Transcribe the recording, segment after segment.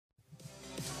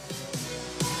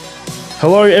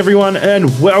Hello, everyone,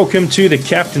 and welcome to the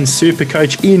Captain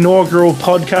Supercoach inaugural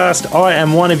podcast. I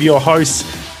am one of your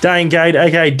hosts, Dane Gade,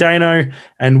 aka Dano,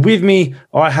 and with me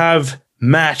I have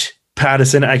Matt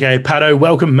Patterson, aka Patto.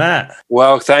 Welcome, Matt.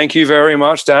 Well, thank you very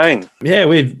much, Dane. Yeah,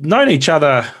 we've known each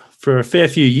other for a fair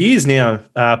few years now,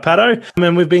 Patto. I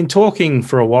mean, we've been talking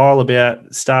for a while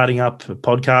about starting up a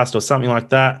podcast or something like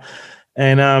that.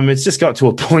 And it's just got to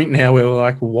a point now where we're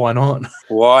like, well, why not?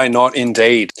 Why not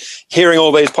indeed? Hearing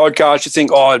all these podcasts, you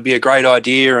think, oh, it'd be a great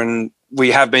idea. And we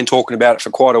have been talking about it for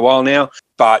quite a while now.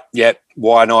 But, yeah,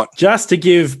 why not? Just to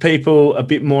give people a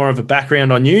bit more of a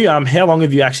background on you, how long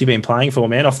have you actually been playing for,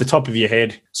 man, off the top of your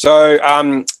head? So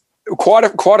quite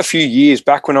a few years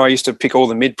back when I used to pick all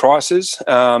the mid-prices.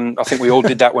 I think we all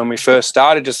did that when we first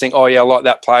started, just think, oh, yeah, I like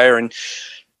that player. And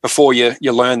before you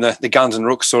learn the guns and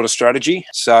rooks sort of strategy.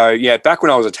 So, yeah, back when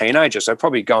I was a teenager, so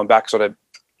probably going back sort of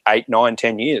 8, 9,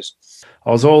 10 years.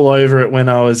 I was all over it when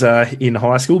I was in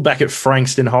high school, back at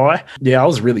Frankston High. Yeah, I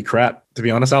was really crap, to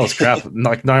be honest. I was crap.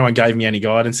 Like, no one gave me any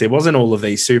guidance. There wasn't all of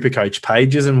these Supercoach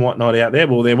pages and whatnot out there.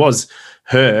 Well, there was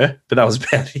her, but that was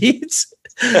about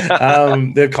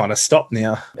it. They've kind of stopped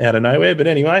now out of nowhere. But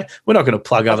anyway, we're not going to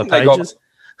plug other pages.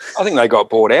 I think they got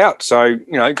bought out. So,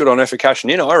 you know, good on her for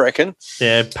cashing in, I reckon.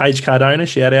 Yeah, Paige Cardona,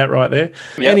 shout out right there.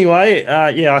 Yep. Anyway,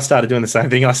 I started doing the same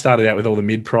thing. I started out with all the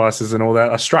mid-prices and all that.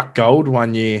 I struck gold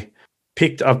one year.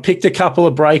 I've picked a couple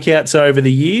of breakouts over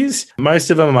the years.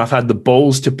 Most of them I've had the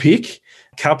balls to pick.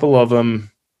 A couple of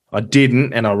them I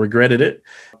didn't, and I regretted it.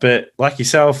 But like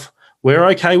yourself, we're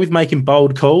okay with making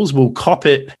bold calls. We'll cop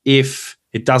it if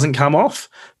it doesn't come off.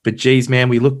 But, geez, man,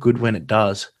 we look good when it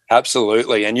does.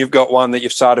 Absolutely. And you've got one that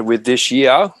you've started with this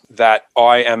year that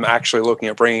I am actually looking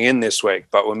at bringing in this week,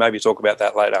 but we'll maybe talk about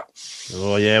that later.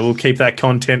 Oh, yeah, we'll keep that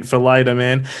content for later,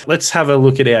 man. Let's have a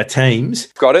look at our teams.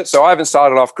 Got it. So I haven't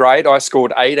started off great. I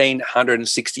scored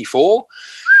 1,864.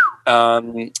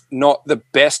 Not the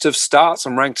best of starts.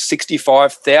 I'm ranked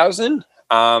 65,000.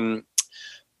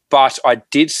 But I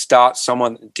did start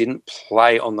someone that didn't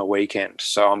play on the weekend.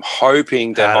 So I'm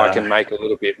hoping that I can make a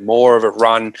little bit more of a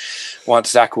run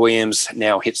once Zach Williams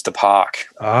now hits the park.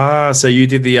 So you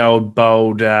did the old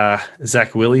bold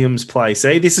Zach Williams play.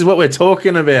 See, this is what we're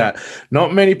talking about.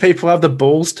 Not many people have the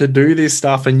balls to do this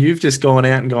stuff, and you've just gone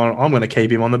out and gone, I'm going to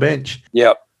keep him on the bench.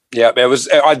 Yep. Yeah,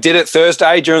 I did it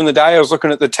Thursday during the day. I was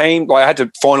looking at the team. I had to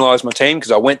finalise my team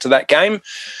because I went to that game.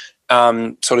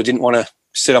 Sort of didn't want to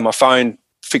sit on my phone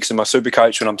fixing my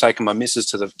Supercoach when I'm taking my missus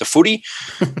to the footy.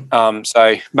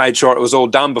 So made sure it was all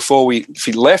done before we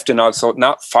left, and I thought,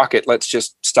 no, fuck it, let's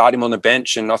just start him on the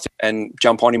bench and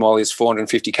jump on him while he's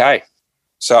 450K.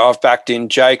 So I've backed in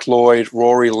Jake Lloyd,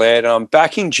 Rory Laird, and I'm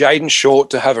backing Jaden Short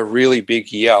to have a really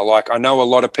big year. Like, I know a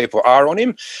lot of people are on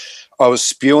him. I was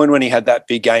spewing when he had that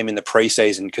big game in the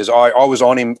preseason because I was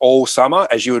on him all summer,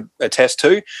 as you would attest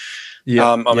to.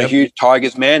 I'm a huge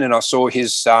Tigers man, and I saw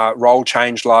his role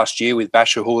change last year with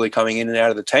Basher Hooley coming in and out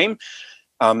of the team.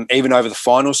 Even over the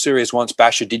final series, once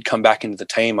Basher did come back into the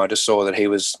team, I just saw that he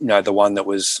was, the one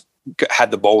that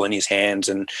had the ball in his hands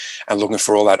and looking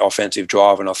for all that offensive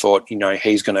drive. And I thought,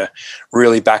 he's going to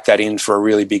really back that in for a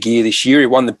really big year this year. He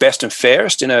won the best and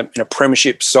fairest in a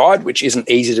premiership side, which isn't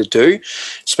easy to do,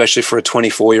 especially for a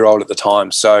 24-year-old at the time.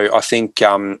 So I think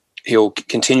he'll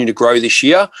continue to grow this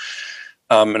year.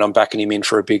 And I'm backing him in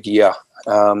for a big year.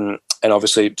 And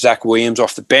obviously Zach Williams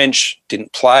off the bench,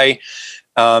 didn't play.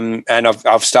 And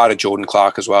I've started Jordan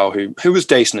Clark as well, who was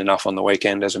decent enough on the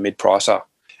weekend as a mid-pricer.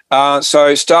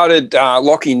 So started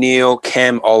Lockie Neal,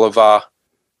 Cam Oliver,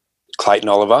 Clayton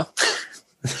Oliver,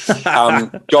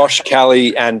 Josh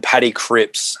Kelly and Paddy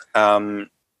Cripps.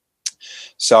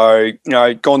 So,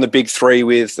 gone the big three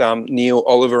with Neal,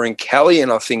 Oliver and Kelly,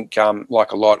 and I think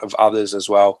like a lot of others as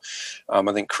well. I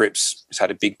think Cripps has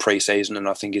had a big preseason and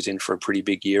I think is in for a pretty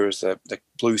big year as the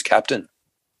Blues captain.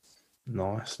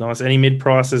 Nice. Any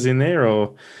mid-prices in there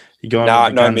or you going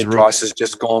with no mid-prices,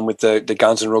 just gone with the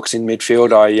guns and rooks in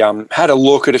midfield. I had a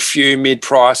look at a few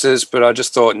mid-prices, but I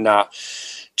just thought,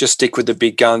 just stick with the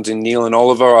big guns in Neal and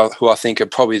Oliver, who I think are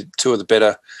probably two of the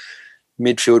better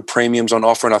midfield premiums on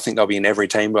offer, and I think they'll be in every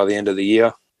team by the end of the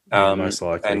year. Most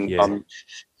likely, I'm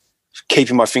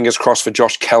keeping my fingers crossed for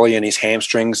Josh Kelly and his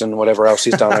hamstrings and whatever else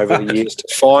he's done over the years to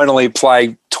finally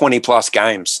play 20-plus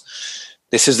games.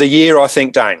 This is the year, I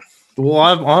think, Dane.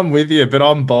 Well, I'm with you, but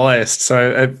I'm biased.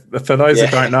 So for those that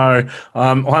don't know,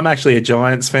 I'm actually a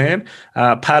Giants fan.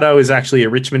 Patto is actually a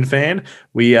Richmond fan.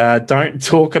 We don't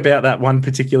talk about that one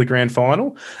particular grand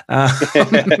final.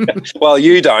 Well,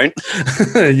 you don't.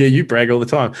 Yeah, you brag all the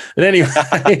time. But anyway,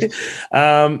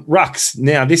 rucks.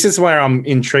 Now, this is where I'm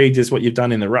intrigued is what you've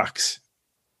done in the rucks.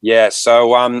 Yeah,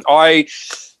 so I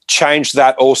changed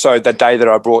that also the day that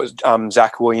I brought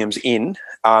Zach Williams in,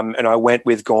 and I went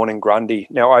with Gawn and Grundy.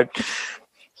 Now,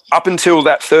 up until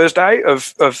that Thursday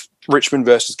of Richmond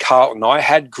versus Carlton, I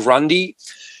had Grundy,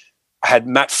 I had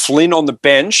Matt Flynn on the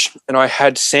bench, and I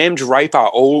had Sam Draper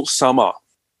all summer.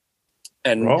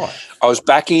 And I was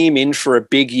backing him in for a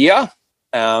big year,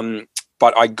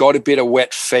 but I got a bit of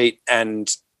wet feet and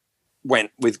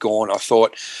went with Gawn. I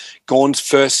thought Gawn's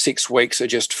first 6 weeks are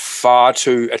just far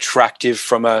too attractive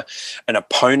from an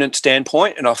opponent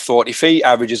standpoint. And I thought if he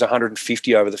averages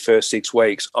 150 over the first 6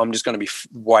 weeks, I'm just going to be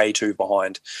way too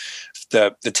behind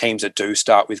the teams that do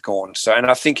start with Gawn. So, and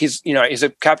I think he's a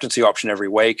captaincy option every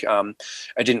week. I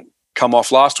didn't come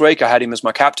off last week. I had him as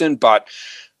my captain, but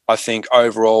I think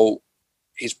overall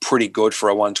he's pretty good for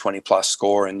a 120 plus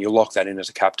score, and you lock that in as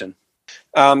a captain.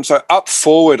 So up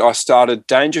forward, I started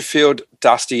Dangerfield,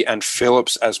 Dusty, and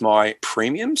Phillips as my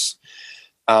premiums.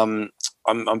 I'm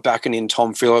backing in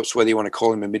Tom Phillips, whether you want to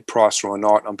call him a mid-pricer or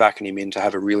not. I'm backing him in to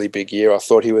have a really big year. I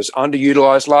thought he was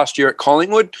underutilised last year at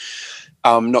Collingwood.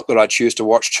 Not that I choose to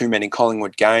watch too many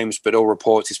Collingwood games, but all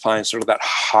reports he's playing sort of that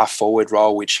half-forward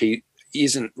role, which he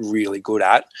isn't really good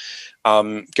at.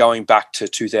 Going back to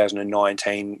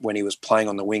 2019 when he was playing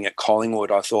on the wing at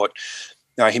Collingwood, I thought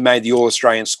he made the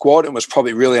All-Australian squad and was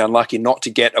probably really unlucky not to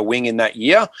get a wing in that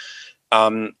year.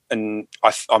 And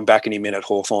I'm backing him in at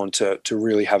Hawthorn to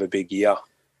really have a big year.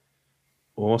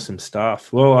 Awesome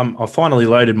stuff. Well, I finally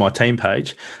loaded my team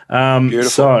page.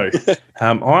 So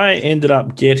I ended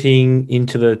up getting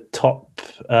into the top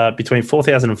between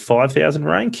 4,000 and 5,000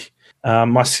 rank. I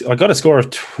got a score of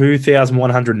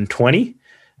 2,120,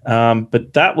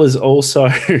 but that was also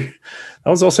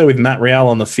with Matt Rowell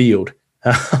on the field,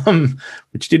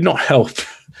 which did not help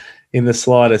in the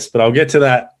slightest. But I'll get to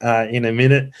that in a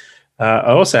minute.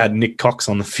 I also had Nick Cox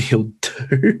on the field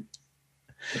too.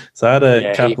 So I had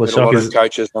a couple of shockers. A lot of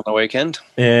coaches on the weekend.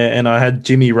 Yeah, and I had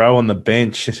Jimmy Rowe on the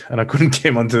bench, and I couldn't get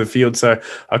him onto the field. So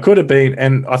I could have been,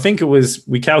 and I think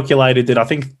we calculated that I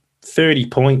think 30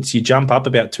 points, you jump up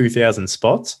about 2,000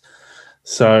 spots.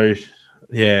 So,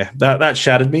 yeah, that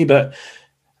shattered me. But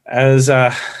as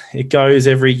it goes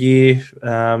every year,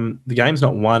 the game's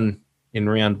not won in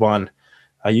round one.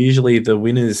 Usually the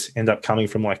winners end up coming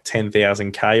from like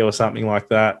 10,000 K or something like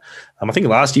that. I think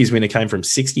last year's winner came from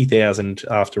 60,000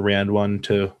 after round one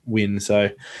to win. So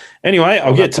anyway,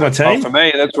 I'll get to my team. For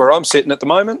me, that's where I'm sitting at the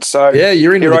moment. So yeah,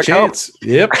 you're in with a chance.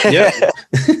 Yep.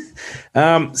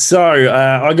 So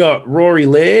I got Rory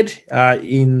Laird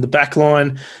in the back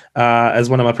line as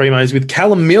one of my primos with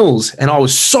Callum Mills, and I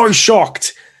was so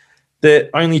shocked that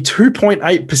only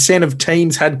 2.8% of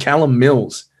teams had Callum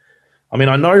Mills. I mean,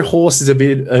 I know Horse is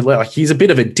he's a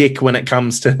bit of a dick when it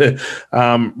comes to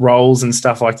roles and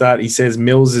stuff like that. He says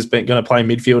Mills is going to play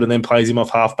midfield and then plays him off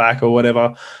half-back or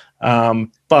whatever.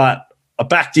 But I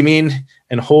backed him in,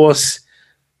 and Horse,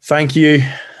 thank you.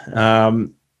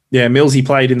 Mills, he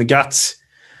played in the guts,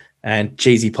 and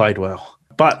geez, he played well.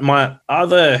 But my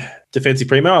other defensive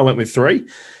primo, I went with 3.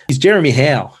 He's Jeremy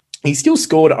Howe. He still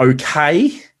scored okay.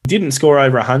 He didn't score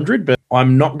over 100, but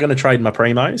I'm not going to trade my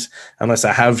primos unless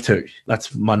I have to.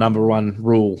 That's my number one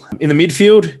rule. In the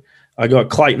midfield, I got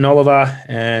Clayton Oliver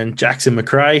and Jackson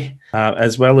McRae,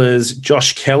 as well as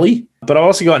Josh Kelly. But I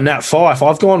also got Nat Fyfe.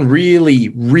 I've gone really,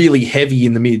 really heavy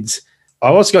in the mids. I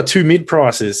also got 2 mid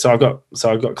prices. So I've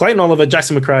got Clayton Oliver,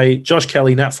 Jackson McRae, Josh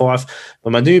Kelly, Nat Fyfe.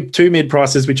 But my 2 mid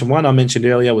prices, which one I mentioned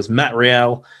earlier, was Matt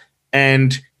Rowell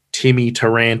and Timmy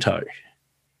Taranto.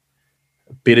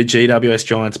 Bit of GWS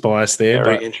Giants bias there.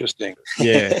 Very interesting.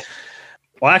 Yeah.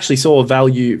 I actually saw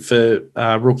value for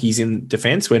rookies in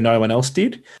defence where no one else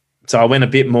did. So I went a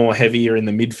bit more heavier in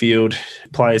the midfield,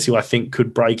 players who I think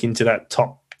could break into that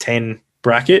top 10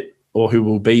 bracket or who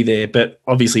will be there. But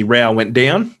obviously Rao went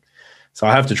down, so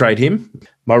I have to trade him.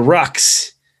 My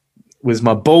rucks was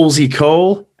my ballsy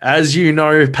call. As you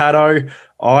know, Patto,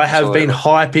 I have been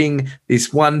hyping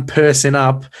this one person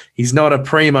up. He's not a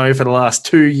primo for the last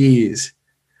 2 years.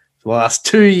 The last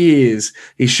 2 years.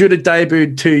 He should have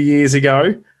debuted 2 years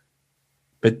ago,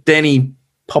 but then he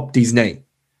popped his knee.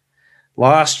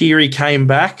 Last year he came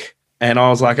back, and I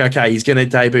was like, okay, he's going to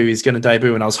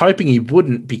debut. And I was hoping he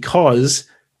wouldn't because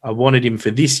I wanted him for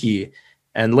this year.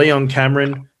 And Leon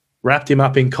Cameron wrapped him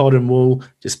up in cotton wool,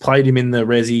 just played him in the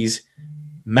resis.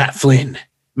 Matt Flynn.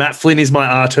 Matt Flynn is my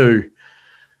R2.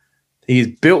 He's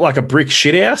built like a brick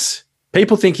shithouse.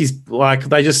 People think he's like,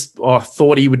 they just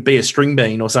thought he would be a string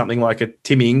bean or something like a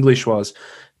Timmy English was.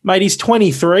 Mate, he's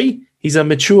 23. He's a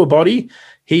mature body.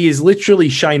 He is literally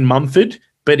Shane Mumford,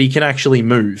 but he can actually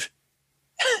move.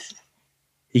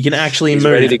 He can actually move.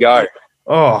 He's ready to go.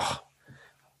 Oh,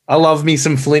 I love me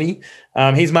some Flinny.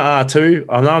 He's my R2.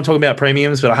 I know I'm talking about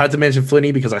premiums, but I had to mention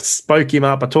Flinny because I spoke him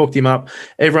up. I talked him up.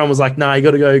 Everyone was like, nah, you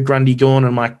got to go Grundy Gawn. And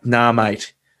I'm like, nah,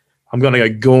 mate. I'm going to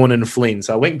go Gawn and Flynn.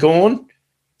 So I went Gawn.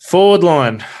 Forward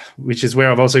line, which is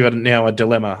where I've also got now a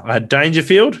dilemma. I had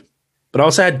Dangerfield, but I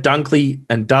also had Dunkley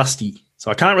and Dusty.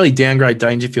 So I can't really downgrade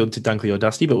Dangerfield to Dunkley or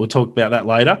Dusty, but we'll talk about that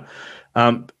later.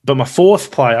 But my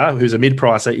fourth player, who's a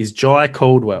mid-pricer, is Jai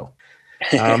Caldwell.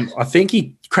 I think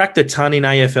he cracked a ton in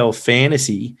AFL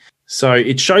fantasy, so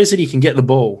it shows that he can get the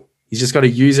ball. He's just got to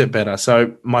use it better.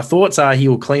 So my thoughts are he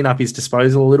will clean up his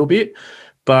disposal a little bit,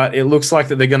 but it looks like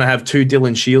that they're going to have two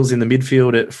Dylan Shields in the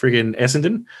midfield at friggin'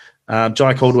 Essendon.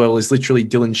 Jai Caldwell is literally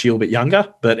Dylan Shield, but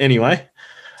younger. But anyway.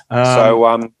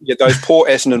 Those poor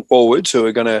Essendon forwards who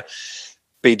are going to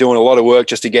be doing a lot of work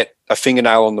just to get a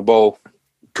fingernail on the ball.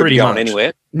 Pretty going much.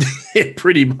 Anywhere. Yeah,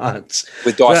 pretty much.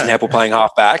 With Dyson Apple playing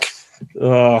half back.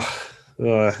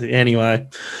 Anyway.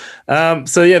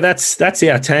 That's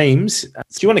our teams. Do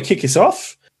you want to kick us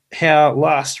off? How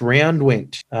last round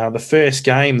went? The first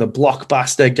game, the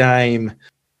blockbuster game.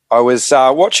 I was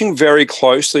watching very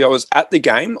closely. I was at the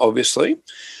game, obviously.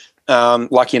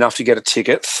 Lucky enough to get a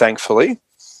ticket, thankfully.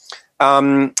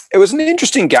 It was an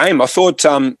interesting game. I thought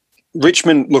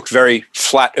Richmond looked very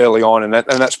flat early on, and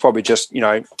that's probably just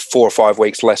 4 or 5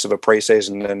 weeks less of a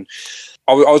preseason. And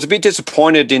I was a bit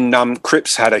disappointed in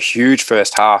Cripps had a huge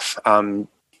first half.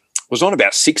 Was on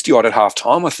about 60 odd at half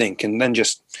time, I think, and then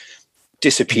just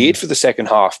disappeared for the second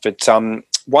half. But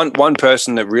one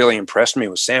person that really impressed me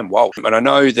was Sam Walsh. And I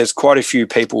know there's quite a few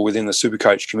people within the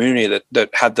Supercoach community that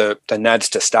had the nads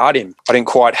to start him. I didn't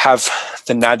quite have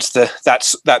the nads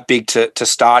that's that big to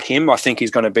start him. I think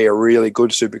he's going to be a really good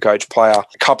Supercoach player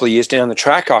a couple of years down the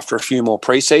track after a few more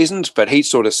pre-seasons, but he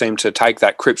sort of seemed to take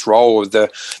that Cripps role with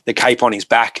the cape on his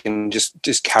back and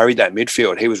just carried that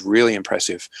midfield. He was really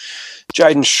impressive.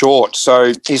 Jaden Short,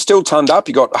 so he's still turned up.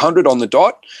 He got 100 on the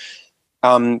dot.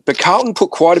 But Carlton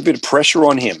put quite a bit of pressure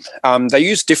on him. They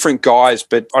used different guys,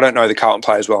 but I don't know the Carlton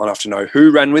players well enough to know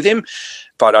who ran with him.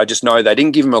 But I just know they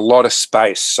didn't give him a lot of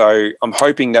space. So I'm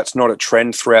hoping that's not a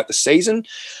trend throughout the season,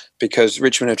 because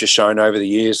Richmond have just shown over the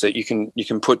years that you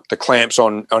can put the clamps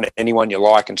on anyone you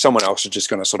like, and someone else is just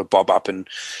going to sort of bob up and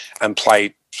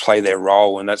play their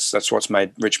role. And that's what's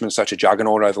made Richmond such a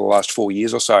juggernaut over the last 4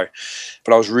 years or so.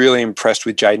 But I was really impressed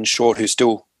with Jaden Short, who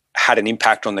still had an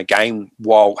impact on the game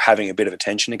while having a bit of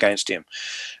attention against him.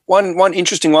 One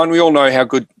interesting one, we all know how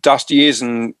good Dusty is,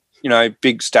 and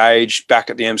big stage back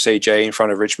at the MCG in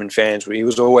front of Richmond fans. He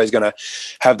was always going to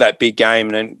have that big game.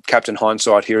 And then Captain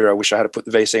Hindsight here, I wish I had to put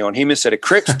the VC on him instead of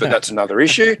Cripps, but that's another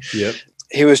issue. Yep.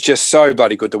 He was just so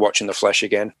bloody good to watch in the flesh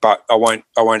again. But I won't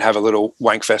have a little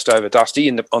wank fest over Dusty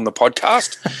on the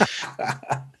podcast.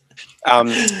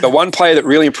 The one player that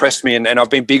really impressed me, and I've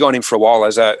been big on him for a while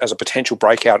as a potential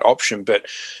breakout option, but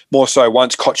more so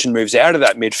once Cochin moves out of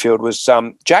that midfield, was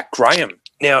Jack Graham.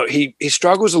 Now, he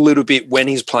struggles a little bit when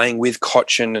he's playing with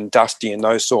Cochin and Dusty and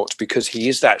those sorts, because he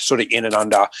is that sort of in and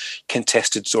under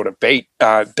contested sort of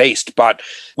beast. But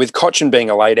with Cochin being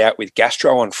laid out with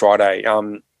Gastro on Friday,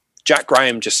 Jack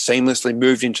Graham just seamlessly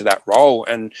moved into that role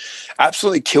and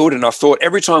absolutely killed it. And I thought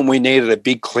every time we needed a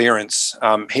big clearance,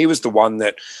 he was the one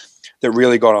that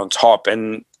really got on top.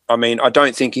 And I mean, I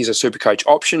don't think he's a Supercoach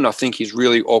option. I think he's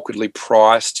really awkwardly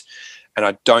priced, and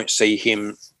I don't see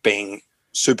him being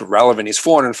super relevant. He's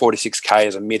 446k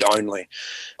as a mid only.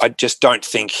 I just don't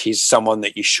think he's someone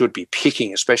that you should be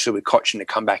picking, especially with Cochin to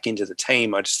come back into the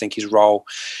team. I just think his role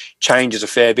changes a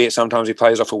fair bit. Sometimes he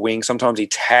plays off a wing, sometimes he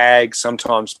tags,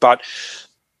 but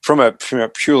from a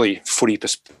purely footy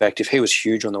perspective, he was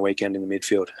huge on the weekend in the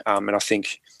midfield. And I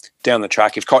think down the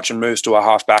track, if Cochin moves to a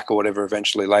halfback or whatever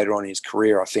eventually later on in his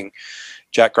career, I think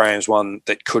Jack Graham's one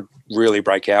that could really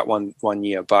break out one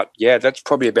year. But yeah, that's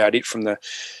probably about it from the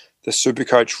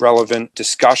Supercoach relevant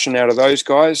discussion out of those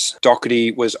guys.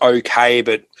 Doherty was okay,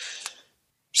 but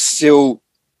still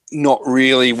not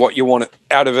really what you want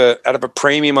out of a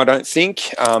premium, I don't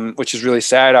think, which is really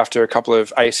sad after a couple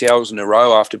of ACLs in a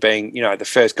row, after being, the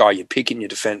first guy you pick in your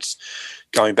defence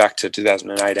going back to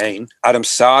 2018. Adam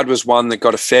Sard was one that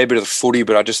got a fair bit of the footy,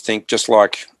 but I just think, just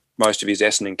like most of his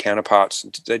Essendon counterparts,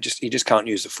 he just can't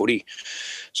use the footy.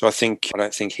 So I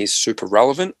don't think he's super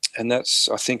relevant, and that's,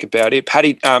 I think, about it.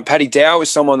 Paddy Dow is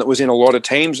someone that was in a lot of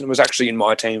teams and was actually in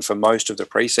my team for most of the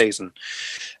preseason.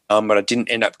 but I didn't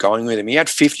end up going with him. He had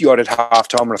 50 odd at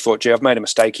halftime, and I thought, gee, I've made a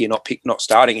mistake here, not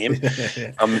starting him.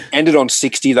 Ended on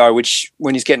 60 though, which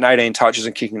when he's getting 18 touches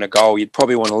and kicking a goal, you'd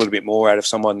probably want a little bit more out of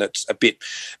someone that's a bit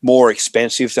more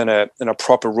expensive than a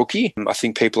proper rookie. I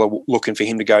think people are looking for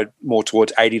him to go more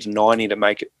towards 80 to 90 to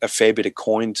make a fair bit of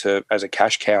coin as a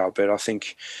cash cow, but I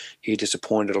think he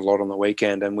disappointed a lot on the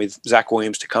weekend. And with Zach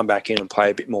Williams to come back in and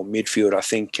play a bit more midfield, I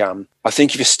think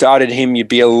if you started him, you'd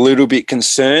be a little bit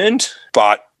concerned,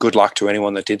 but good luck to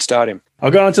anyone that did start him. I'll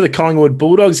go on to the Collingwood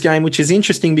Bulldogs game, which is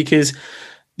interesting because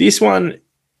this one,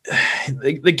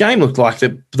 the game looked like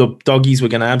the doggies were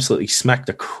going to absolutely smack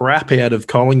the crap out of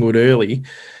Collingwood early.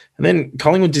 And then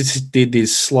Collingwood just did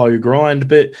this slow grind.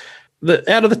 But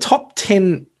out of the top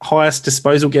 10 highest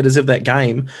disposal getters of that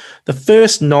game, the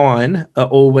first 9 are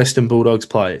all Western Bulldogs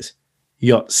players.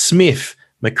 You got Smith,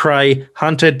 McRae,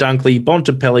 Hunter, Dunkley,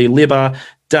 Bontempelli, Libba,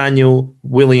 Daniel,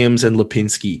 Williams, and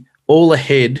Lipinski, all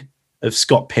ahead of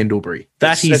Scott Pendlebury.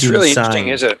 That's really interesting,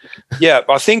 is it? Yeah,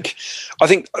 I think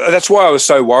that's why I was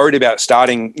so worried about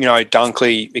starting,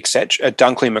 Dunkley, etc.,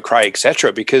 Dunkley, McRae,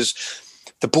 etc., because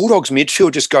the Bulldogs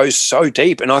midfield just goes so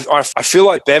deep. And I feel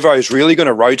like Bevo is really going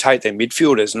to rotate their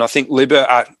midfielders. And I think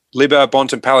Libba,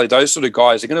 Bontempelli, those sort of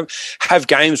guys are going to have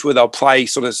games where they'll play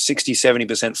sort of 60,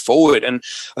 70% forward. And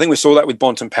I think we saw that with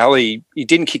Bontempelli. He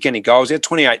didn't kick any goals. He had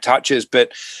 28 touches,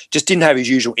 but just didn't have his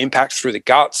usual impact through the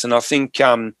guts. And I think,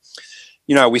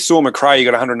 we saw McRae, he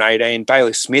got 118.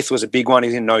 Bailey Smith was a big one.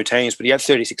 He's in no teams, but he had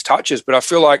 36 touches. But I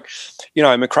feel like,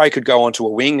 McRae could go onto a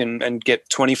wing and get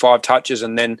 25 touches,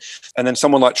 and then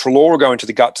someone like Treloar will go into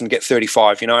the guts and get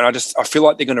 35, and I feel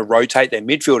like they're going to rotate their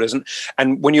midfielders.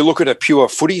 And when you look at a pure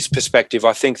footies perspective,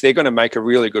 I think they're going to make a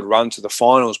really good run to the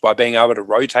finals by being able to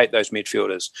rotate those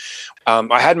midfielders.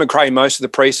 I had McRae most of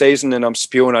the preseason, and I'm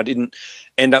spewing I didn't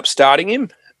end up starting him.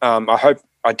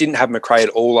 I didn't have McRae at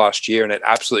all last year, and it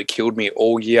absolutely killed me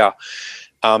all year.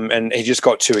 And he just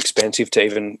got too expensive to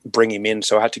even bring him in,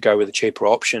 so I had to go with a cheaper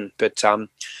option. But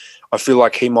I feel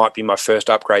like he might be my first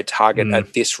upgrade target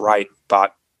at this rate,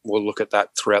 but we'll look at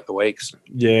that throughout the weeks.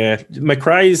 Yeah,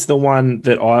 McRae's the one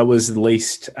that I was the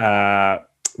least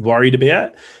worried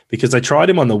about because I tried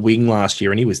him on the wing last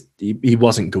year, and he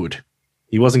wasn't good.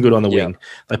 He wasn't good on the wing.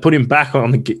 They put him back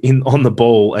on the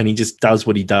ball, and he just does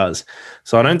what he does.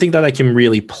 So I don't think that they can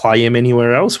really play him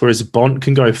anywhere else, whereas Bont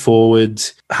can go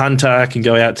forwards. Hunter can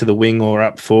go out to the wing or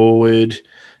up forward.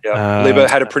 Yeah, Libba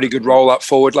had a pretty good roll up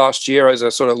forward last year as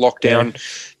a sort of lockdown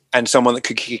and someone that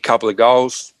could kick a couple of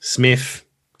goals. Smith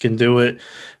can do it.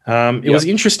 It was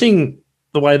interesting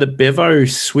the way that Bevo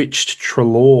switched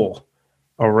Treloar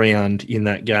around in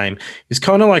that game. It's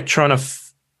kind of like trying to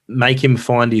make him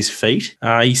find his feet.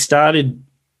 He started.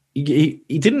 He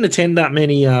didn't attend that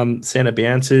many centre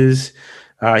bounces.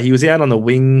 He was out on the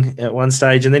wing at one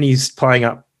stage, and then he's playing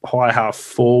up high half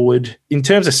forward. In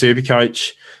terms of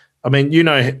Supercoach, I mean,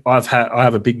 I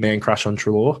have a big man crush on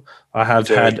Treloar. I have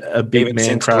had a big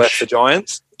man crush. Left the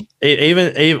Giants.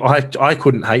 I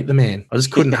couldn't hate the man. I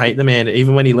just couldn't hate the man.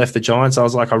 Even when he left the Giants, I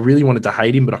was like, I really wanted to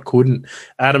hate him, but I couldn't.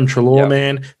 Adam Treloar,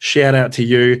 man, shout out to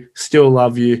you. Still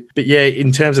love you. But yeah,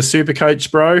 in terms of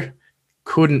Supercoach, bro,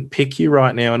 couldn't pick you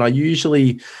right now. And I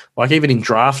usually, like even in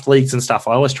draft leagues and stuff,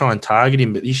 I always try and target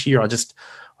him. But this year I just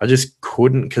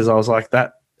couldn't because I was like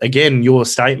that. Again, your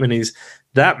statement is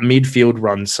that midfield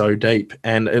runs so deep,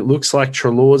 and it looks like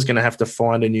Treloar's going to have to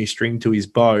find a new string to his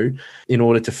bow in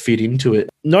order to fit into it.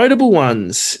 Notable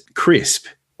ones, Crisp.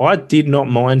 I did not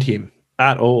mind him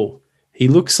at all. He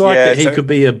looks like he could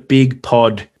be a big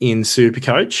pod in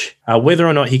Supercoach. Whether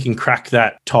or not he can crack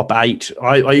that top 8,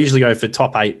 I usually go for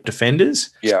top 8 defenders.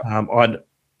 Yeah,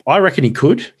 I reckon he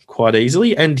could quite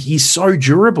easily, and he's so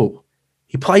durable.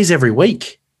 He plays every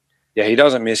week. Yeah, he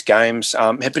doesn't miss games,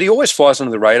 but he always flies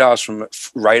under the radar from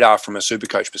a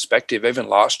Supercoach perspective. Even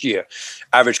last year,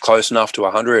 averaged close enough to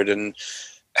 100, and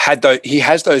he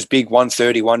has those big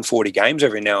 130, 140 games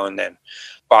every now and then.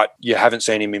 But you haven't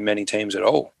seen him in many teams at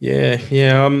all. Yeah.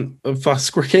 If I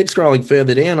keep scrolling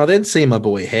further down, I then see my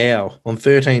boy Howe on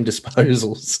 13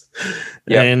 disposals.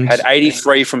 Yeah, and had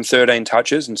 83 from 13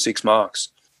 touches and 6 marks.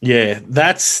 Yeah,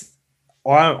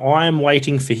 I am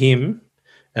waiting for him.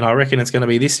 And I reckon it's going to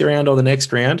be this round or the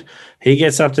next round. He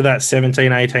gets up to that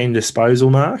 17, 18 disposal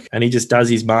mark, and he just does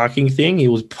his marking thing. He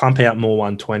will pump out more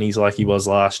 120s like he was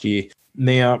last year.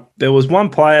 Now, there was one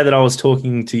player that I was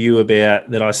talking to you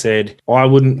about that I said I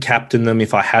wouldn't captain them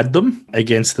if I had them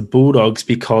against the Bulldogs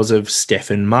because of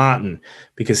Stephen Martin,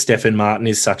 because Stephen Martin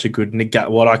is such a good,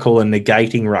 what I call a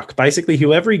negating ruck. Basically,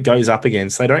 whoever he goes up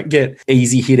against, they don't get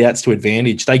easy hit-outs to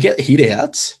advantage. They get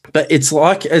hit-outs, but it's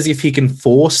like as if he can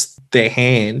force their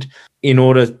hand in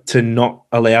order to not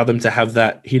allow them to have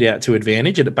that hit out to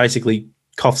advantage. And it basically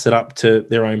coughs it up to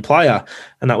their own player.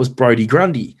 And that was Brodie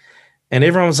Grundy. And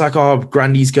everyone was like, oh,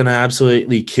 Grundy's going to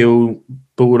absolutely kill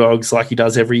Bulldogs like he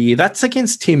does every year. That's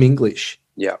against Tim English.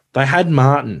 Yeah. They had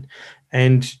Martin.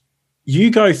 And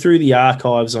you go through the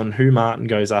archives on who Martin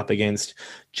goes up against.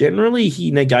 Generally,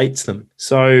 he negates them.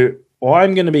 So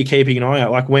I'm going to be keeping an eye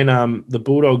out. Like when the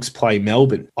Bulldogs play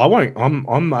Melbourne,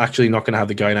 I'm actually not going to have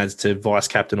the gonads to vice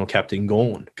captain or captain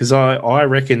Gawn, because I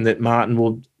reckon that Martin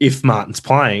will, if Martin's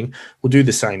playing, will do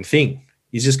the same thing.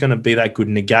 He's just going to be that good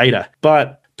negator.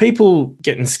 But people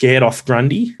getting scared off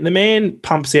Grundy. The man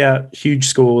pumps out huge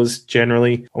scores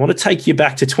generally. I want to take you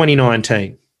back to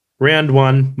 2019. Round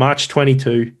 1, March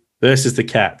 22 versus the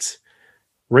Cats.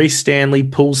 Reece Stanley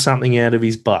pulls something out of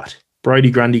his butt.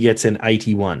 Brodie Grundy gets an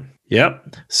 81.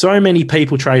 Yep. So many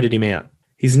people traded him out.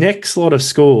 His next lot of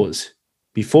scores,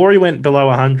 before he went below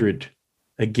 100,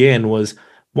 again was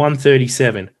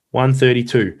 137,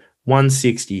 132,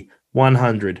 160,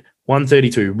 100,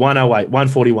 132, 108,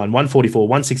 141, 144,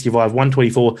 165,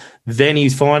 124. Then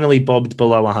he's finally bobbed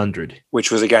below 100.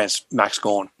 Which was against Max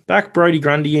Gawn. Back Brodie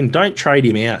Grundy in. Don't trade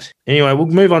him out. Anyway, we'll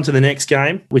move on to the next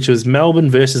game, which was Melbourne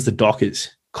versus the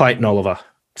Dockers. Clayton Oliver.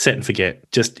 Set and forget.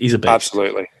 Just, he's a beast.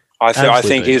 Absolutely. I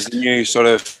think he's the new sort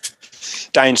of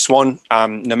Dane Swan.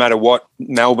 No matter what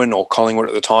Melbourne or Collingwood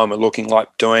at the time were looking like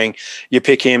doing, you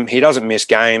pick him. He doesn't miss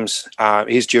games.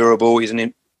 He's durable. He's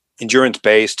an endurance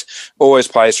beast. Always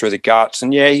plays through the guts.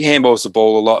 And, yeah, he handballs the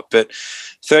ball a lot. But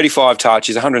 35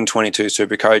 touches, 122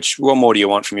 Supercoach. What more do you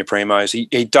want from your primos?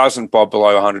 He doesn't bob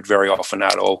below 100 very often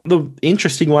at all. The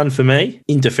interesting one for me,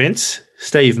 in defence,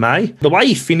 Steve May. The way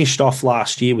he finished off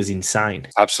last year was insane.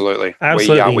 Absolutely.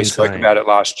 Absolutely we spoke about it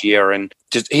last year, and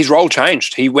just his role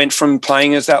changed. He went from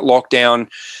playing as that lockdown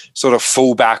sort of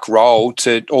fullback role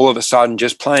to all of a sudden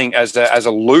just playing as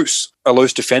a loose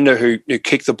defender who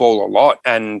kicked the ball a lot.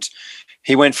 And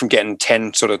he went from getting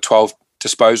 10, sort of 12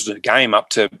 disposals a game up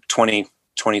to 20,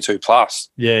 22 plus.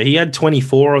 Yeah, he had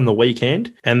 24 on the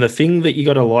weekend. And the thing that you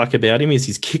got to like about him is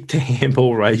his kick to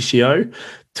handball ratio,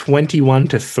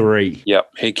 21-3. Yep,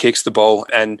 he kicks the ball,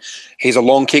 and he's a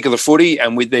long kick of the footy.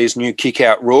 And with these new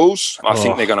kick-out rules, I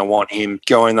think they're going to want him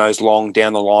going those long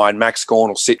down the line. Max Gawn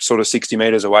will sit sort of 60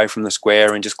 metres away from the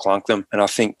square and just clunk them. And I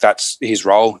think that's his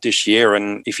role this year.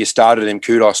 And if you started him,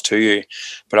 kudos to you.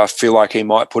 But I feel like he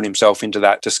might put himself into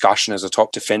that discussion as a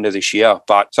top defender this year.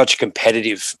 But such a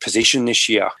competitive position this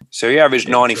year. So he averaged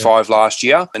 95 last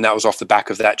year, and that was off the back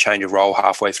of that change of role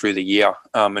halfway through the year.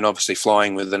 And obviously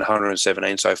flying with an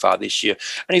 117 so far this year.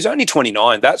 And he's only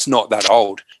 29. That's not that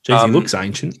old. Jeez, he looks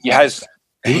ancient. He does.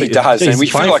 And we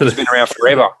feel like he's been around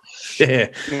forever. Yeah.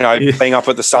 Being up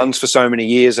at the Suns for so many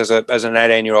years as an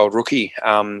 18-year-old rookie.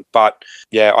 But,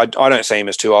 yeah, I don't see him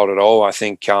as too old at all. I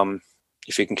think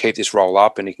if he can keep this roll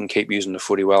up and he can keep using the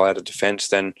footy well out of defence,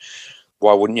 then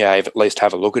why wouldn't you at least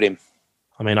have a look at him?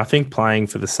 I mean, I think playing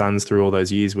for the Suns through all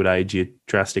those years would age you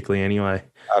drastically anyway.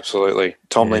 Absolutely.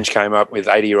 Tom Lynch came up with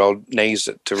 80-year-old knees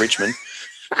to Richmond.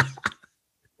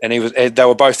 And they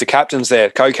were both the captains there,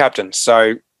 co-captains.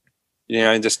 So,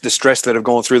 the stress that have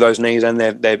gone through those knees and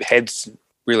their heads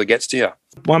really gets to you.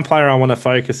 One player I want to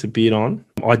focus a bit on,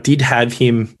 I did have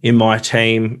him in my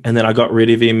team, and then I got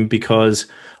rid of him because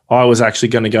I was actually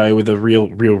going to go with a real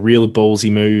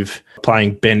ballsy move,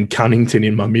 playing Ben Cunnington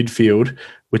in my midfield,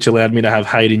 which allowed me to have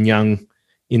Hayden Young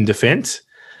in defence.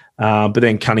 But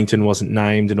then Cunnington wasn't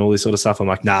named and all this sort of stuff. I'm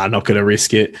like, nah, I'm not going to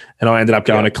risk it. And I ended up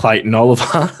going to Clayton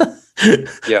Oliver.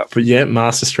 Yeah. But yeah,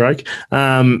 masterstroke.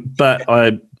 But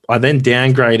I then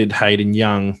downgraded Hayden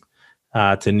Young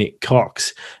to Nick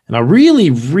Cox. And I really,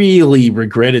 really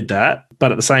regretted that.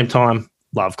 But at the same time,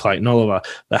 love Clayton Oliver.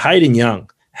 But Hayden Young,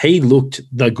 he looked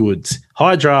the goods.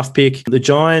 High draft pick. The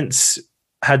Giants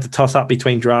had to toss up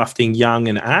between drafting Young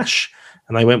and Ash,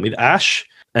 and they went with Ash.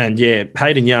 And, yeah,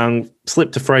 Hayden Young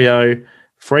slipped to Freo.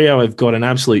 Freo have got an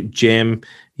absolute gem.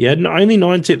 He had only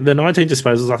 19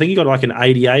 disposals. I think he got like an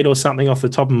 88 or something off the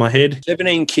top of my head.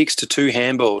 17 kicks to 2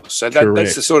 handballs. So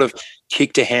that's the sort of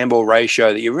kick to handball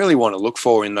ratio that you really want to look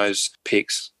for in those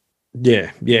picks.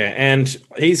 Yeah. And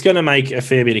he's going to make a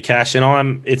fair bit of cash.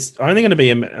 And it's only going to be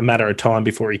a matter of time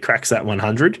before he cracks that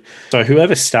 100. So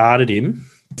whoever started him,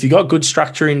 if you got good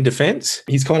structure in defence,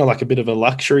 he's kind of like a bit of a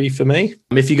luxury for me.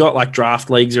 If you got like draft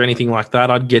leagues or anything like that,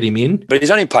 I'd get him in. But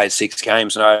he's only played 6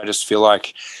 games, and I just feel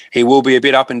like he will be a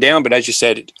bit up and down. But as you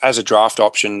said, as a draft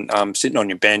option, sitting on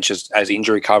your bench as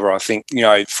injury cover, I think,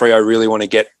 Freo really want to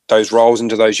get those roles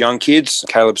into those young kids.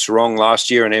 Caleb Sarong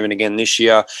last year and even again this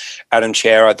year, Adam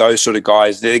Chera, those sort of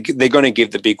guys, they're going to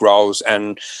give the big roles.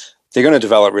 And They're going to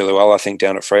develop really well, I think,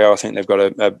 down at Freo. I think they've got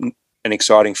an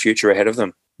exciting future ahead of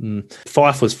them.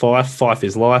 Fife was Fife. Fife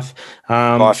is life.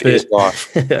 Life is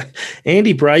life.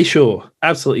 Andy Brayshaw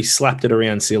absolutely slapped it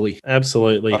around silly.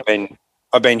 Absolutely.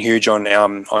 I've been huge on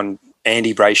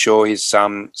Andy Brayshaw. He's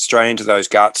straight into those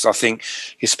guts. I think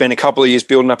he's spent a couple of years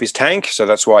building up his tank, so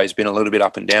that's why he's been a little bit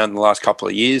up and down in the last couple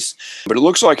of years. But it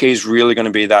looks like he's really going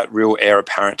to be that real heir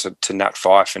apparent to Nat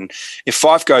Fife. And if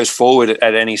Fife goes forward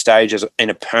at any stage in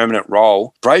a permanent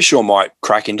role, Brayshaw might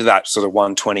crack into that sort of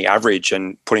 120 average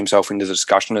and put himself into the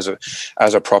discussion as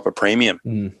a proper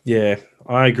premium. Yeah.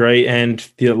 I agree. And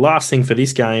the last thing for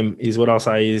this game is what I'll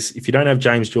say is if you don't have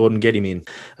James Jordan, get him in.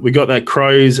 We got that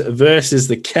Crows versus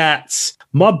the Cats.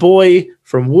 My boy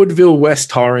from Woodville, West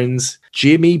Torrens,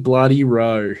 Jimmy Bloody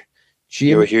Rowe.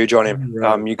 You were huge on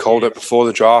him. You called it before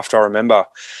the draft, I remember.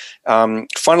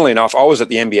 Funnily enough, I was at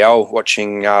the NBL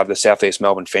watching the Southeast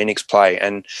Melbourne Phoenix play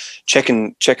and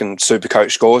checking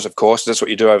Supercoach scores, of course. That's what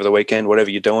you do over the weekend. Whatever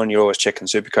you're doing, you're always checking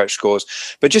Supercoach scores.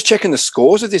 But just checking the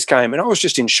scores of this game, and I was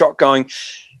just in shock going,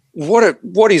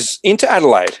 what is into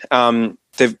Adelaide?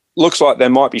 Looks like they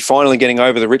might be finally getting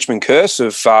over the Richmond curse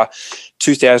of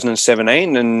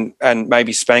 2017 and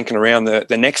maybe spanking around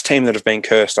the next team that have been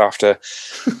cursed after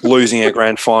losing a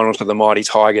grand final to the mighty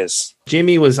Tigers.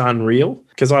 Jimmy was unreal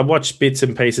because I watched bits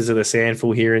and pieces of the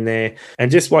Sandful here and there,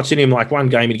 and just watching him, like one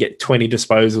game he'd get 20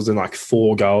 disposals and like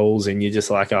 4 goals, and you're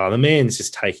just like, oh, the man's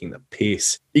just taking the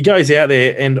piss. He goes out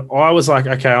there and I was like,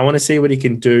 okay, I want to see what he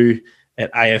can do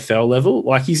at AFL level.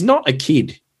 Like, he's not a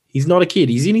kid. He's not a kid.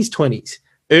 He's in his 20s.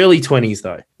 Early 20s,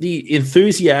 though. The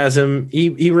enthusiasm,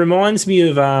 he reminds me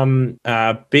of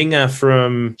Binger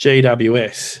from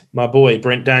GWS, my boy,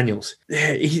 Brent Daniels.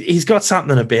 He's got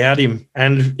something about him,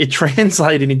 and it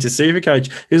translated into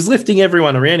Supercoach. He was lifting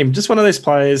everyone around him, just one of those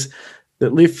players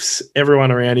that lifts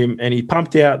everyone around him, and he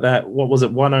pumped out that,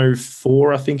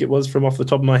 104, I think it was, from off the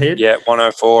top of my head? Yeah,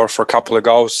 104 for a couple of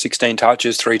goals, 16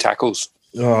 touches, 3 tackles.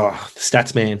 Oh, the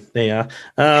stats man. There you are.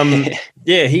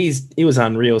 Yeah, he was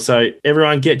unreal. So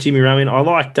everyone get Jimmy Rowe in. I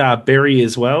liked Berry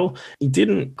as well. He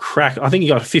didn't crack. I think he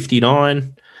got a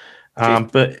 59.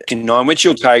 But 59, which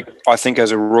you'll take, I think,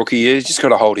 as a rookie. He's just got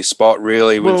to hold his spot,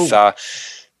 really,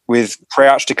 with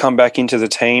Crouch to come back into the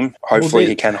team. Hopefully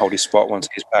he can hold his spot once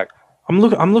he's back. I'm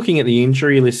looking at the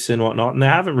injury lists and whatnot, and they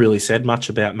haven't really said much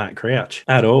about Matt Crouch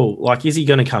at all. Like, is he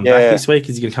going to come back this week?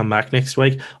 Is he going to come back next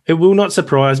week? It will not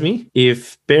surprise me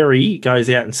if Berry goes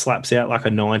out and slaps out like a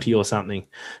 90 or something,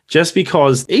 just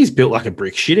because he's built like a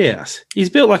brick shithouse. He's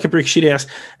built like a brick shithouse.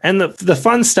 And the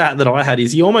fun stat that I had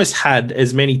is he almost had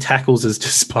as many tackles as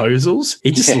disposals.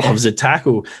 He just loves a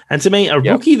tackle. And to me, a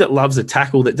rookie that loves a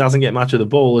tackle that doesn't get much of the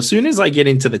ball, as soon as they get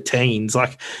into the teens,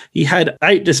 like he had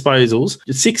 8 disposals,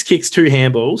 6 kicks, 2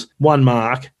 handballs, 1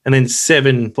 mark, and then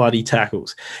 7 bloody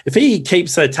tackles. If he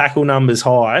keeps the tackle numbers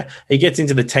high, he gets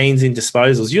into the teens in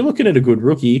disposals, you're looking at a good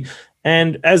rookie.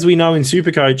 And as we know in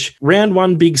Supercoach, round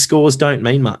 1 big scores don't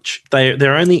mean much.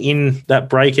 They're only in that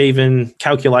break-even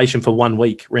calculation for 1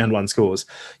 week, round 1 scores.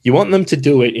 You want them to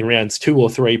do it in rounds 2 or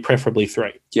 3, preferably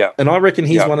 3. Yeah. And I reckon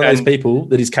he's one of those people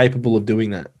that is capable of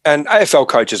doing that. And AFL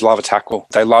coaches love a tackle.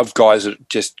 They love guys that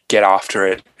just get after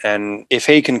it. And if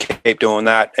he can keep doing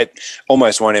that, it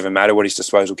almost won't even matter what his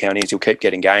disposal count is. He'll keep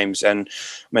getting games. And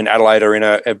I mean, Adelaide are in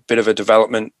a bit of a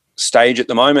development stage at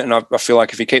the moment, and I feel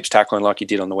like if he keeps tackling like he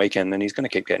did on the weekend, then he's going to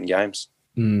keep getting games.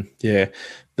 Yeah.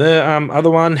 The other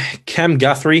one, Cam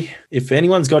Guthrie, if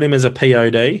anyone's got him as a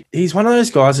POD, he's one of those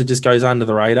guys that just goes under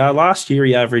the radar. Last year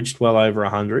he averaged well over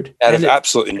 100. Out of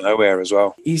absolutely nowhere as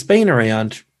well. He's been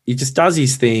around. He just does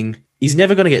his thing. He's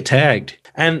never going to get tagged.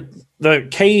 And the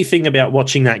key thing about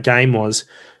watching that game was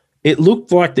it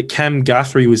looked like that Cam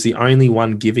Guthrie was the only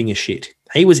one giving a shit.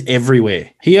 He was everywhere.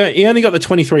 He only got the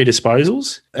 23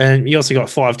 disposals, and he also got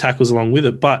 5 tackles along with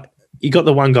it, but he got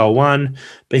the 1 goal won,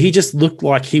 but he just looked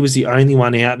like he was the only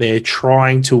one out there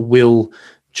trying to will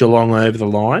Geelong over the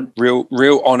line.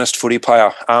 Real honest footy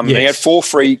player. He had 4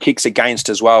 free kicks against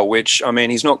as well, which, I mean,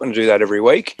 he's not going to do that every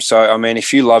week. So, I mean,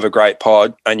 if you love a great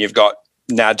pod and you've got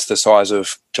nads the size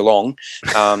of Geelong,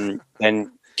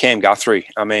 then Cam Guthrie,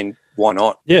 I mean, why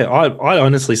not? Yeah, I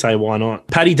honestly say why not.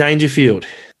 Paddy Dangerfield.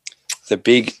 The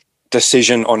big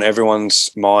decision on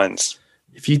everyone's minds.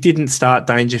 If you didn't start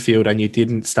Dangerfield and you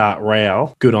didn't start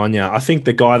Rowell, good on you. I think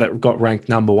the guy that got ranked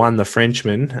number 1, the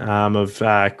Frenchman of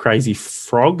Crazy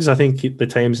Frogs, I think the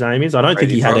team's name is. I don't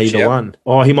think he had either one.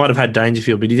 Oh, he might have had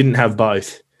Dangerfield, but he didn't have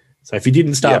both. So if you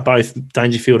didn't start both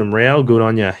Dangerfield and Rowell, good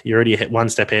on you. You're already 1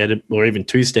 step ahead, or even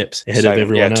 2 steps ahead of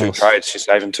everyone else. 2 trades. You're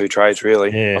saving 2 trades,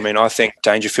 really. Yeah. I mean, I think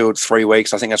Dangerfield 3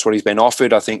 weeks. I think that's what he's been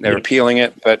offered. I think they're appealing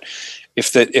it, but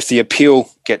if the appeal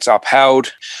gets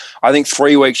upheld. I think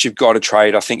 3 weeks you've got to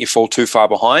trade. I think you fall too far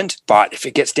behind. But if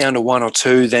it gets down to 1 or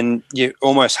 2, then you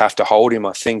almost have to hold him.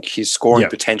 I think his scoring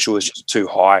potential is just too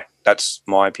high. That's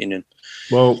my opinion.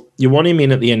 Well, you want him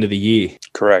in at the end of the year.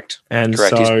 Correct. And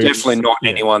correct. So, he's definitely not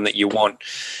anyone that you want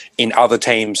in other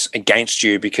teams against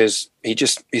you, because he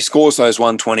scores those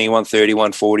 120, 130,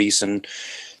 140s and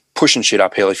pushing shit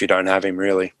uphill if you don't have him,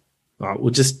 really. Right,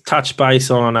 we'll just touch base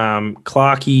on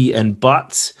Clarkey and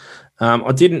Butts.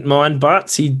 I didn't mind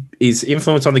Butts. His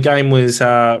influence on the game was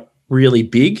really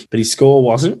big, but his score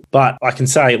wasn't. But I can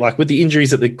say, like, with the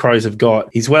injuries that the Crows have got,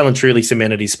 he's well and truly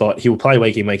cemented his spot. He will play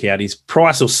week in, week out. His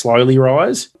price will slowly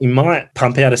rise. He might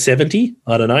pump out a 70.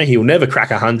 I don't know. He'll never crack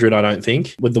 100, I don't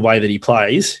think, with the way that he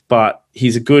plays. But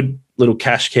he's a good little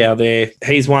cash cow there.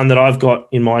 He's one that I've got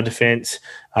in my defence.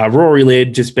 Rory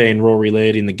Laird, just being Rory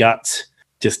Laird in the guts.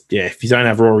 Just, if you don't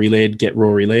have Rory Laird, get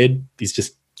Rory Laird. He's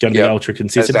just going to be ultra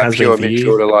consistent. As that pure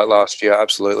midfielder like last year,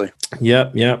 absolutely.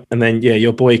 Yep. And then,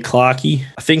 your boy Clarkey,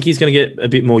 I think he's going to get a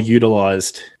bit more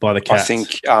utilised by the Cats.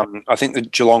 I think the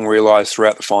Geelong realised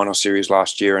throughout the final series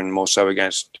last year, and more so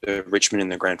against Richmond in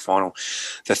the grand final,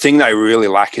 the thing they really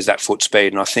lack is that foot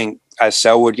speed. And I think as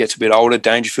Selwood gets a bit older,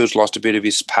 Dangerfield's lost a bit of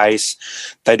his pace.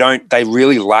 They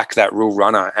really lack that real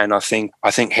runner. And I think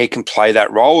he can play that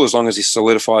role as long as he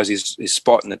solidifies his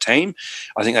spot in the team.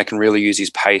 I think they can really use his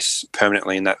pace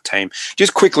permanently in that team.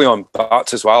 Just quickly on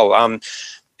Butts as well.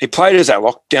 He played as that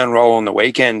lockdown role on the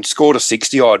weekend, scored a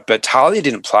 60-odd, but Talia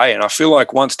didn't play. And I feel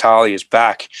like once Talia is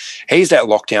back, he's that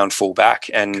lockdown fullback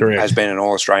and has been an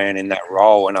All-Australian in that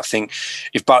role. And I think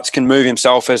if Butts can move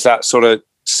himself as that sort of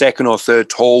second or third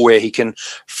tall where he can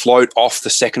float off the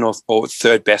second or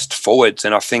third best forwards,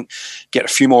 and I think get a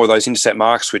few more of those intercept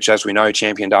marks, which, as we know,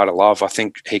 Champion Data love, I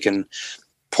think he can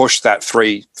push that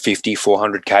 350,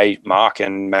 400K mark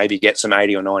and maybe get some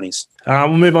 80 or 90s.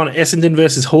 We'll move on to Essendon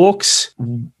versus Hawks.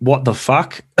 What the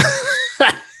fuck?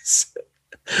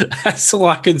 That's all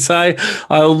I can say.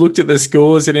 I looked at the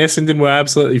scores and Essendon were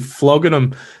absolutely flogging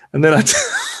them. And then I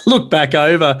look back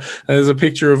over and there's a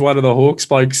picture of one of the Hawks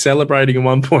blokes celebrating a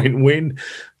 1-point win.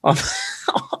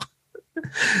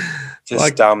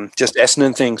 Just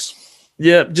Essendon things.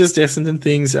 Yeah, just Essendon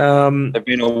things. They've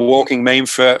been a walking meme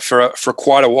for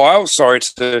quite a while. Sorry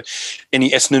to any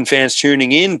Essendon fans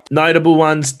tuning in. Notable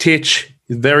ones, Titch,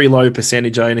 very low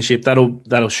percentage ownership.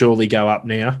 That'll surely go up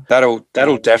now.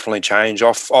 That'll definitely change.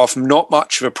 Off not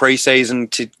much of a preseason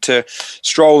to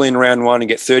stroll in round one and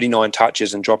get 39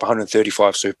 touches and drop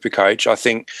 135 Supercoach. I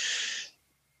think a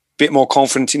bit more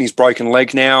confidence in his broken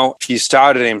leg now. If you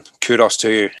started him, kudos to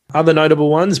you. Other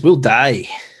notable ones, Will Day.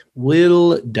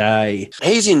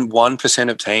 He's in 1%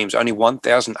 of teams, only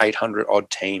 1,800 odd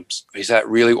teams. He's that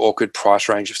really awkward price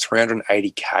range of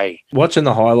 380K. Watching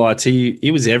the highlights,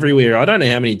 he was everywhere. I don't know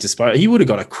how many he would have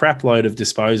got a crap load of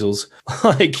disposals.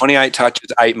 28 touches,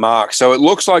 8 marks. So it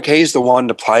looks like he's the one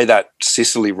to play that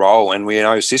Sicily role. And we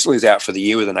know Sicily's out for the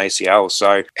year with an ACL.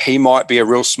 So he might be a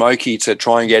real smoky to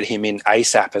try and get him in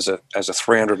ASAP as a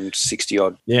 360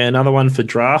 odd. Yeah, another one for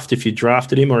draft. If you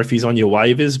drafted him or if he's on your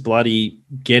waivers, bloody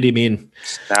get him in.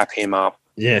 Snap him up.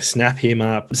 Yeah, snap him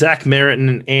up. Zach Merritt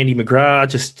and Andy McGrath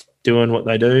just doing what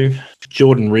they do.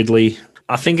 Jordan Ridley.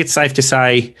 I think it's safe to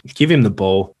say, give him the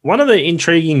ball. One of the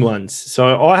intriguing ones.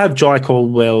 So I have Jai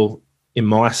Caldwell in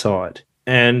my side.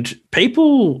 And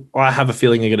people, I have a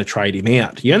feeling, are going to trade him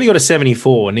out. He only got a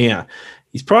 74 now.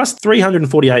 He's priced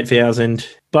 $348,000.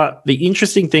 But the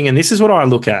interesting thing, and this is what I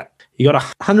look at, he got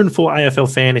 104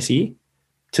 AFL fantasy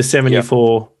to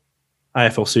 74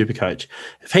 AFL Supercoach.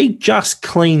 If he just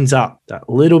cleans up that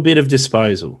little bit of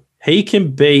disposal, he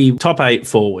can be top 8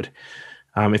 forward.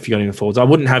 If you got him in forwards, I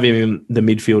wouldn't have him in the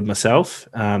midfield myself.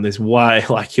 There's way,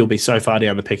 he'll be so far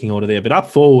down the pecking order there, but up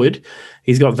forward,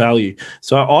 he's got value.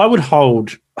 So I would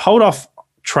hold off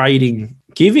trading.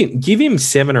 Give him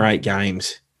 7 or 8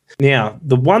 games. Now,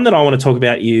 the one that I want to talk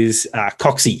about is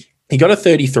Coxie. He got a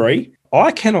 33.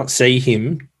 I cannot see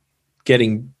him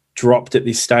getting dropped at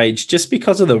this stage just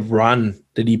because of the run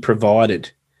that he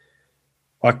provided.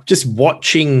 Like, just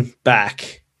watching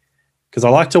back, because I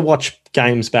like to watch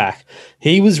games back.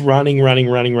 He was running.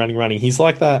 He's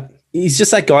like that. He's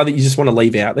just that guy that you just want to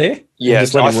leave out there. Yeah,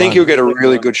 I think he'll get a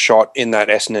really good shot in that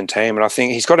Essendon team. And I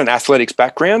think he's got an athletics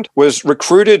background, was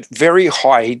recruited very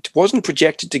high. He wasn't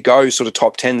projected to go sort of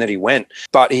top 10 that he went,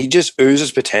 but he just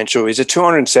oozes potential. He's a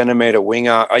 200-centimetre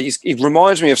winger. He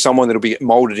reminds me of someone that'll be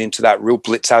moulded into that real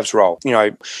Blitzavs role. You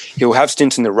know, he'll have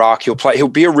stints in the ruck. He'll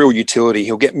be a real utility.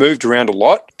 He'll get moved around a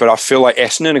lot, but I feel like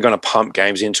Essendon are going to pump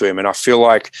games into him. And I feel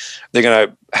like they're going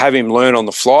to have him learn on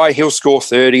the fly. He'll score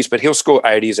 30s, but he'll score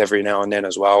 80s every now and then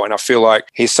as well. And I feel like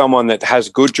he's someone that has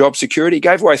good job security. He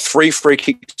gave away 3 free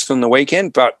kicks on the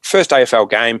weekend, but first AFL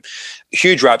game,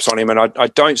 huge raps on him, and I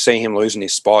don't see him losing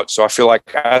his spot. So I feel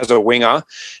like as a winger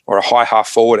or a high half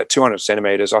forward at 200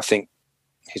 centimetres, I think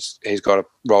he's got a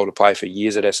role to play for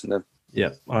years at Essendon.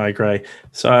 Yeah, I agree.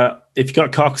 So if you've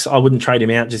got Cox, I wouldn't trade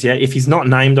him out just yet. If he's not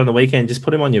named on the weekend, just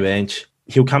put him on your bench.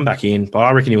 He'll come back in, but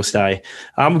I reckon he'll stay.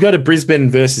 We'll go to Brisbane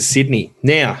versus Sydney.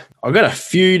 Now, I've got a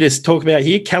few to talk about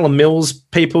here. Callum Mills,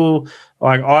 people,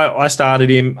 like I started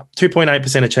him,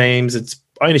 2.8% of teams. Its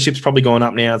ownership's probably gone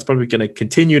up now. It's probably going to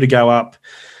continue to go up.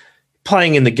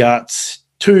 Playing in the guts,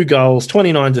 2 goals,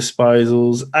 29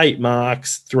 disposals, 8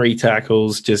 marks, 3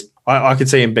 tackles. Just I could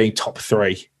see him being top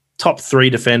 3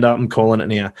 defender. I'm calling it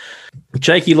now.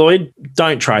 Jakey Lloyd,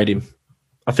 don't trade him.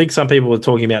 I think some people were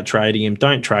talking about trading him.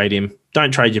 Don't trade him.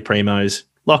 Don't trade your primos.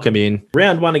 Lock him in.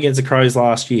 Round 1 against the Crows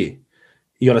last year,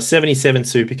 he got a 77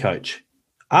 Supercoach.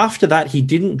 After that, he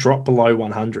didn't drop below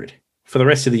 100 for the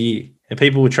rest of the year, and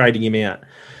people were trading him out.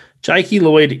 Jakey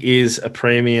Lloyd is a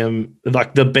premium,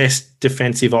 like the best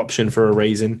defensive option for a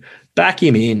reason. Back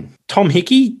him in. Tom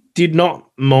Hickey did not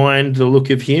mind the look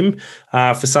of him.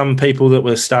 For some people that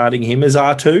were starting him as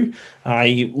R2,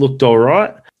 he looked all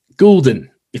right. Goulden.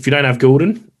 If you don't have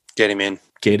Goulden, get him in.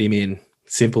 Get him in.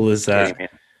 Simple as that.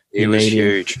 He was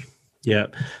huge. Yeah.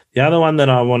 The other one that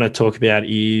I want to talk about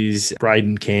is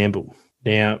Braden Campbell.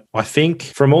 Now, I think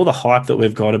from all the hype that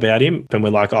we've got about him, and we're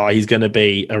like, oh, he's going to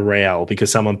be a Rowell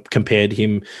because someone compared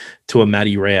him to a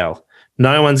Matty Rowell.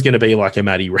 No one's going to be like a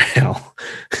Matty Rowell.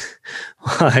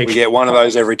 We get one of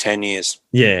those every 10 years.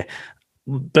 Yeah.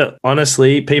 But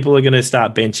honestly, people are going to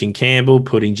start benching Campbell,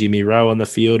 putting Jimmy Rowe on the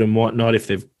field and whatnot if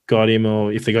they've got him,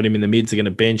 or if they got him in the mids, they're going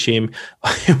to bench him.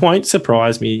 It won't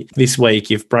surprise me this week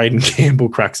if Braden Campbell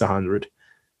cracks 100.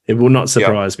 It will not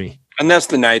surprise me. And that's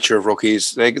the nature of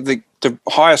rookies. The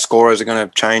higher scorers are going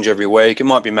to change every week. It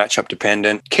might be matchup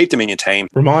dependent. Keep them in your team.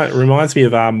 Reminds me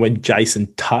of when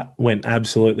Jason Tutt went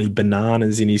absolutely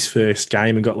bananas in his first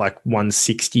game and got like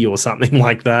 160 or something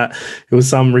like that. It was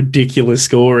some ridiculous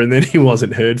score, and then he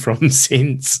wasn't heard from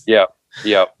since. Yeah.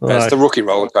 Yeah, that's the rookie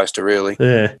roller coaster, really.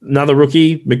 Yeah. Another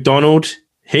rookie, McDonald.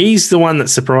 He's the one that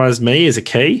surprised me as a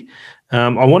key.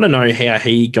 I want to know how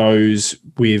he goes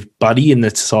with Buddy in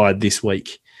the side this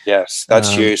week. Yes,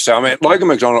 that's huge. So, I mean, Logan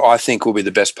McDonald, I think, will be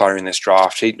the best player in this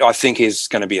draft. I think he's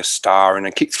going to be a star,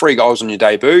 and kicked 3 goals on your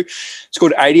debut.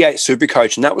 Scored 88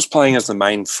 Supercoach, and that was playing as the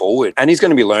main forward. And he's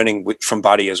going to be learning from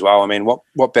Buddy as well. I mean,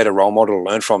 what better role model to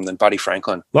learn from than Buddy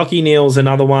Franklin? Lachie Neale's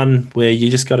another one where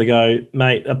you just got to go,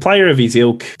 mate, a player of his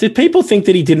ilk. Did people think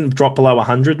that he didn't drop below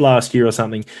 100 last year or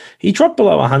something? He dropped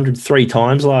below 100 3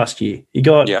 times last year. He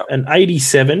got an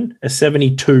 87, a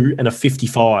 72, and a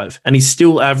 55, and he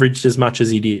still averaged as much as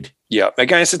he did. Yeah,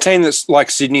 against a team that's like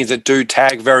Sydney that do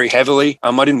tag very heavily.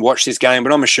 I didn't watch this game,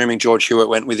 but I'm assuming George Hewitt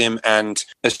went with him, and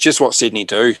it's just what Sydney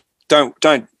do. Don't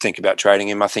think about trading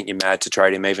him. I think you're mad to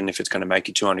trade him, even if it's going to make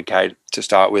you $200K to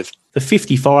start with. The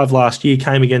 55 last year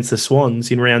came against the Swans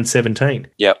in round 17.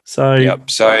 Yep. So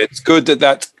it's good that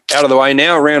that's out of the way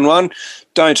now, round 1.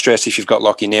 Don't stress if you've got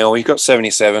Lachie Neale. You've got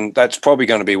 77. That's probably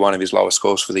going to be one of his lowest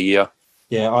scores for the year.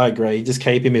 Yeah, I agree. Just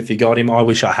keep him if you got him. I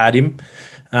wish I had him.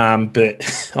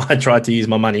 But I tried to use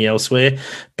my money elsewhere.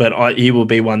 But he will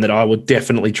be one that I will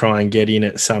definitely try and get in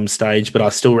at some stage. But I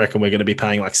still reckon we're going to be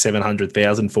paying like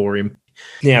 $700,000 for him.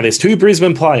 Now, there's 2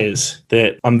 Brisbane players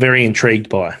that I'm very intrigued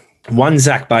by. One,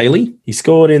 Zach Bailey. He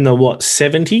scored in the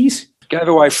 70s. Gave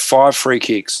away 5 free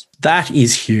kicks. That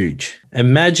is huge.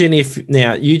 Imagine if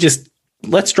now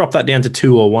let's drop that down to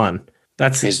 2 or 1.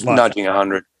 He's nudging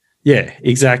 100. Yeah,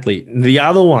 exactly. The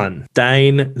other one,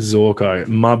 Dane Zorko,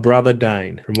 my brother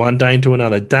Dane. From one Dane to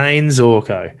another, Dane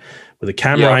Zorko. With a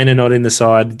Camarena not in the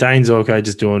side, Dane Zorko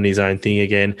just doing his own thing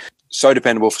again. So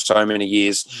dependable for so many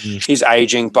years. He's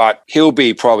aging, but he'll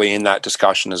be probably in that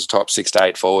discussion as a top 6 to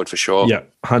 8 forward for sure. Yeah,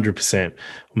 100%.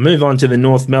 We'll move on to the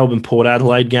North Melbourne Port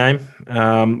Adelaide game.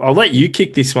 I'll let you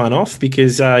kick this one off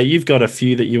because you've got a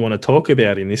few that you want to talk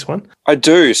about in this one. I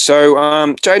do. So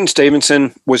Jaden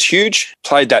Stevenson was huge,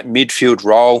 played that midfield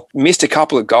role, missed a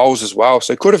couple of goals as well.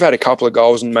 So could have had a couple of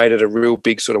goals and made it a real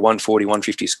big sort of 140,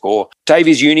 150 score.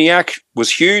 Davies Uniacke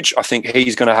was huge. I think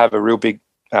he's going to have a real big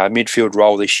midfield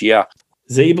role this year.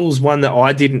 Zeebel's one that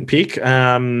I didn't pick,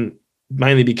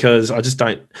 mainly because I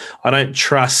don't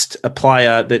trust a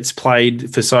player that's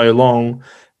played for so long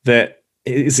that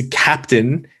is a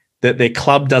captain that their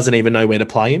club doesn't even know where to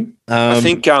play him. I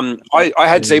think I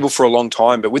had Zeeble for a long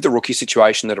time, but with the rookie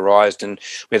situation that arose and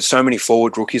we had so many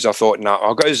forward rookies, I thought, no,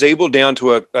 I'll go Zeeble down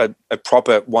to a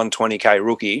proper 120K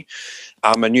rookie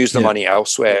and use the money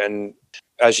elsewhere. And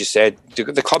as you said,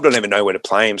 the club don't even know where to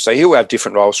play him. So he'll have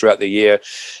different roles throughout the year.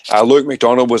 Luke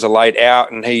McDonald was a late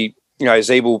out, and he,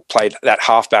 Zeeble played that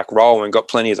halfback role and got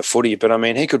plenty of the footy. But, I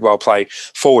mean, he could well play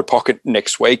forward pocket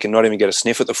next week and not even get a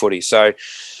sniff at the footy. So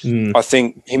I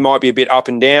think he might be a bit up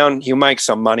and down. He'll make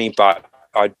some money, but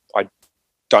I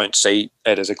don't see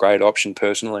it as a great option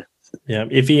personally. Yeah,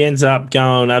 if he ends up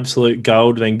going absolute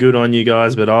gold, then good on you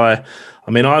guys. But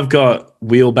I've got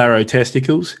wheelbarrow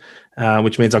testicles,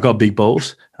 which means I've got big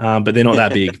balls, but they're not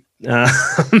that big.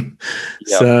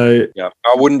 So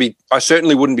I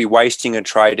certainly wouldn't be wasting a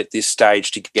trade at this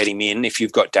stage to get him in. If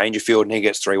you've got Dangerfield and he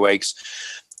gets 3 weeks,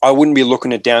 I wouldn't be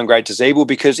looking to downgrade to Zeeble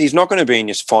because he's not going to be in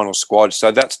your final squad.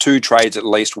 So that's 2 trades at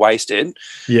least wasted.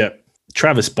 Yeah.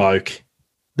 Travis Boak.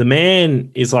 The man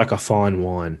is like a fine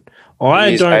wine.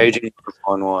 He's aging for a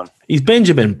fine wine. He's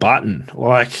Benjamin Button.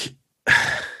 Like,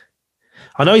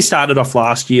 I know he started off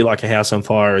last year like a house on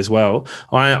fire as well.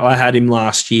 I had him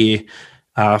last year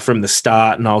from the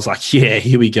start, and I was like, yeah,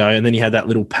 here we go. And then he had that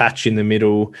little patch in the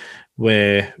middle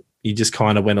where he just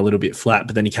kind of went a little bit flat,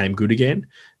 but then he came good again.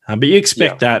 But you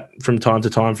expect that from time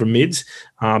to time from mids.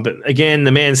 But again,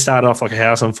 the man started off like a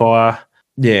house on fire.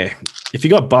 Yeah, if you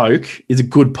got Boak, it's a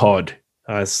good pod.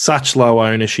 Such low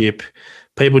ownership.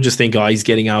 People just think, he's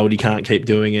getting old, he can't keep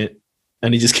doing it,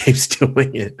 and he just keeps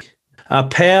doing it.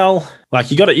 Powell,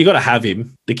 like you got to have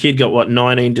him. The kid got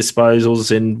 19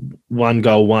 disposals and 1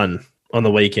 goal, 1 on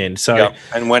the weekend. So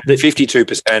and went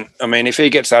 52%. I mean, if he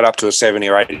gets that up to a 70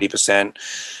 or 80%,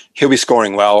 he'll be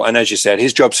scoring well. And as you said,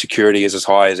 his job security is as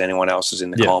high as anyone else's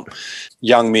in the comp.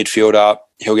 Young midfielder,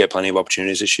 he'll get plenty of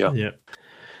opportunities this year. Yeah.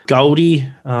 Goldie,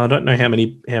 I don't know how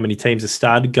many teams have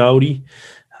started Goldie.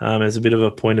 As a bit of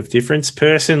a point of difference.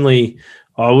 Personally,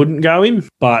 I wouldn't go him,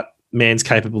 but man's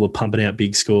capable of pumping out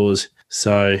big scores.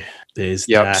 So there's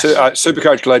that.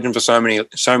 Supercoach legend for so many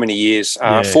years.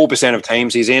 4% of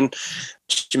teams he's in.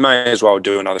 You may as well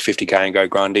do another 50K and go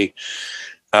Grundy.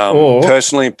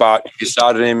 Personally, but if you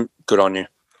started him, good on you.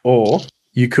 Or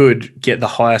you could get the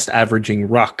highest averaging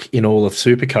ruck in all of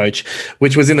Supercoach,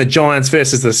 which was in the Giants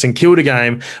versus the St Kilda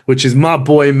game, which is my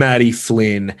boy Matty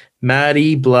Flynn.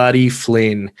 Matty bloody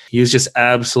Flynn. He was just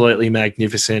absolutely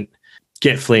magnificent.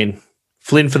 Get Flynn.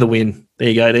 Flynn for the win. There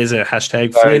you go. There's a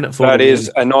hashtag. Flynn for that is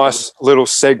a nice little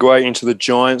segue into the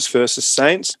Giants versus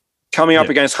Saints. Coming up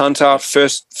against Hunter,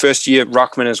 first year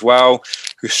ruckman as well,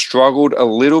 who struggled a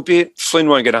little bit. Flynn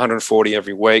won't get 140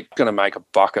 every week. Going to make a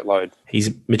bucket load.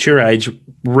 He's mature age,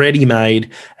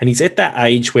 ready-made, and he's at that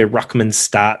age where ruckmans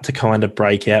start to kind of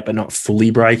break out but not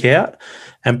fully break out.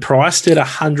 And priced at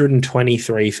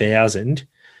 123,000,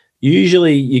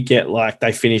 usually you get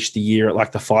they finish the year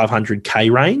at the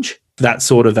 500K range. That's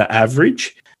sort of the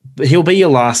average. He'll be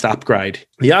your last upgrade.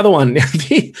 The other one,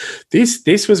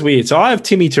 this was weird. So I have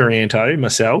Timmy Taranto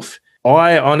myself.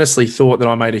 I honestly thought that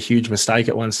I made a huge mistake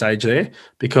at one stage there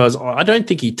because I don't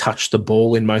think he touched the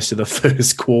ball in most of the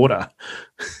first quarter.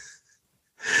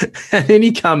 And then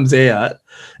he comes out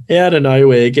of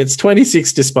nowhere, gets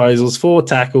 26 disposals, 4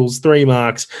 tackles, 3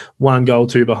 marks, 1 goal,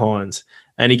 2 behinds.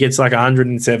 And he gets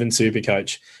 107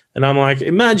 Supercoach. And I'm like,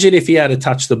 imagine if he had to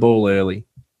touch the ball early.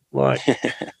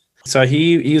 So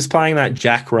he was playing that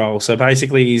jack role. So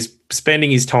basically he's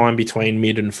spending his time between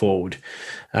mid and forward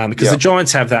because the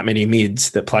Giants have that many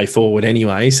mids that play forward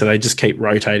anyway. So they just keep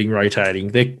rotating.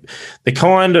 They're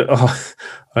kind of,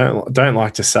 I don't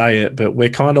like to say it, but we're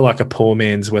kind of like a poor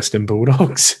man's Western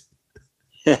Bulldogs.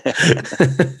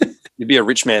 You'd be a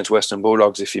rich man's Western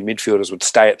Bulldogs if your midfielders would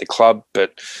stay at the club,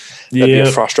 but that'd be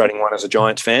a frustrating one as a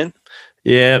Giants fan.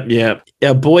 Yeah.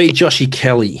 Our boy Joshy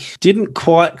Kelly didn't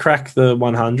quite crack the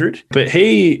 100, but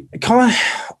I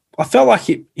felt like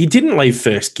he didn't leave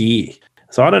first gear.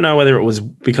 So I don't know whether it was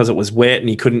because it was wet and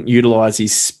he couldn't utilise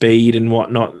his speed and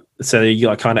whatnot, so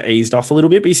he kind of eased off a little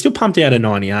bit, but he still pumped out a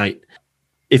 98.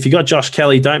 If you got Josh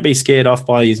Kelly, don't be scared off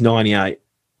by his 98.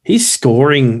 His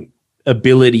scoring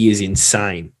ability is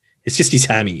insane. It's just his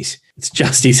hammies.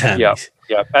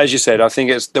 Yeah, as you said, I think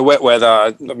it's the wet weather.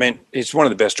 I mean, he's one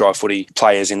of the best dry footy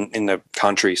players in the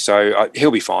country, so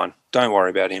he'll be fine. Don't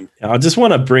worry about him. I just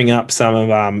want to bring up some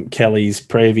of Kelly's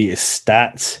previous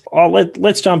stats.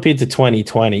 Let's jump into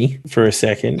 2020 for a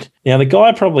second. Now, the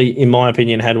guy probably, in my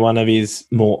opinion, had one of his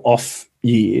more off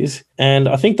years, and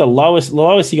I think the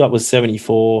lowest he got was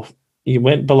 74. He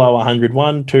went below 100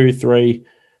 1, 2, 3,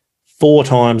 4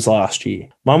 times last year.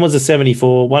 One was a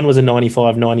 74, one was a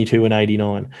 95, 92, and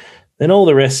 89. Then all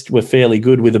the rest were fairly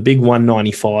good with a big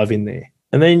 195 in there.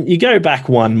 And then you go back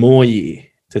one more year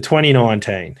to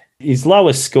 2019. His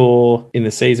lowest score in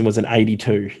the season was an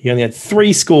 82. He only had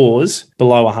 3 scores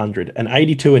below 100, an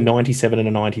 82, a 97, and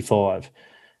a 95.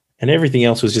 and everything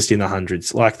else was just in the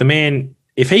hundreds. Like the man,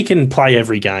 if he can play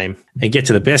every game and get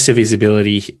to the best of his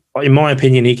ability, in my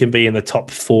opinion, he can be in the top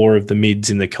 4 of the mids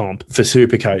in the comp for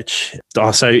Supercoach.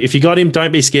 So if you got him,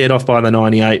 don't be scared off by the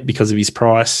 98 because of his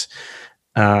price.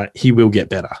 He will get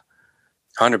better.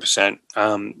 100%.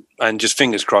 And just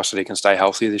fingers crossed that he can stay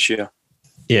healthy this year.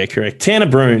 Yeah, correct. Tanner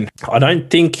Bruhn, I don't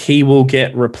think he will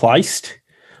get replaced.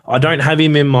 I don't have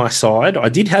him in my side. I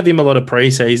did have him a lot of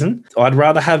preseason. I'd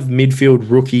rather have midfield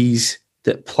rookies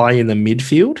that play in the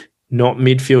midfield, not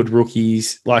midfield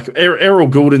rookies. Like Errol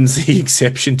Goulden's the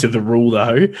exception to the rule,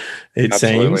 though, it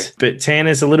seems. But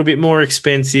Tanner's a little bit more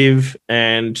expensive,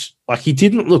 and like he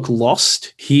didn't look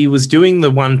lost. He was doing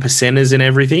the 1%ers and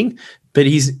everything, but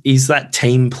he's that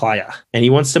team player, and he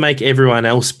wants to make everyone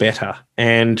else better.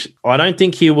 And I don't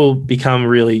think he will become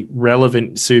really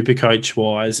relevant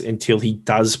Supercoach-wise until he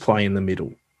does play in the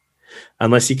middle,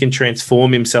 unless he can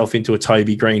transform himself into a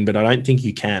Toby Green, but I don't think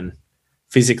you can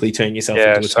physically turn yourself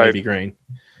into a Toby Green.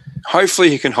 Hopefully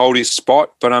he can hold his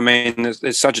spot, but I mean,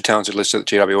 there's such a talented list at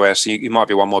the GWS. You might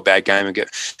be one more bad game and get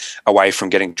away from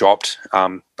getting dropped,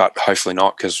 but hopefully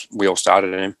not, because we all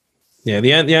started in him. Yeah,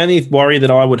 the only worry that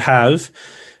I would have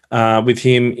with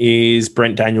him is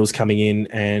Brent Daniels coming in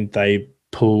and they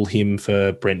pull him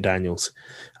for Brent Daniels.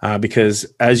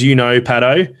 Because, as you know,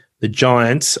 Patto, the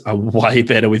Giants are way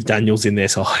better with Daniels in their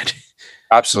side.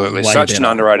 Absolutely. Such an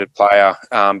underrated player,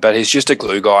 but he's just a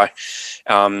glue guy.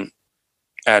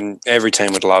 And every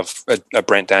team would love a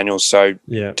Brent Daniels. So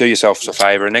do yourself a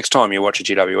favour. Next time you watch a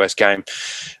GWS game,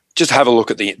 just have a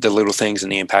look at the little things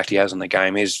and the impact he has on the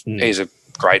game. He's a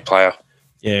great player.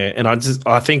 Yeah, and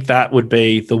I think that would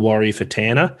be the worry for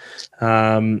Tanner,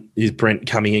 is Brent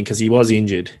coming in because he was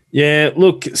injured. Yeah,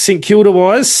 look, St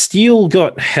Kilda-wise, Steele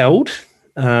got held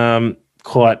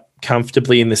quite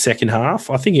comfortably in the second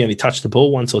half. I think he only touched the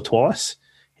ball once or twice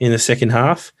in the second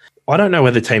half. I don't know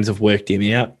whether teams have worked him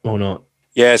out or not.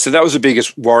 Yeah, so that was the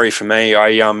biggest worry for me.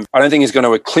 I don't think he's going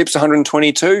to eclipse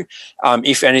 122.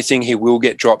 If anything, he will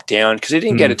get dropped down because he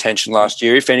didn't get attention last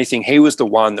year. If anything, he was the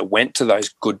one that went to those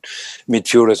good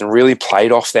midfielders and really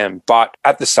played off them. But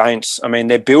at the Saints, I mean,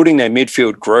 they're building their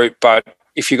midfield group, but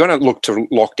if you're going to look to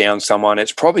lock down someone,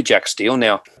 it's probably Jack Steele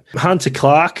now. Hunter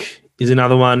Clark is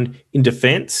another one in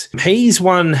defence. He's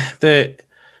one that,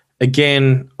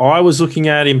 again, I was looking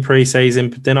at in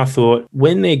preseason, but then I thought,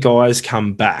 when their guys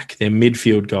come back, their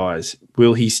midfield guys,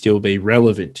 will he still be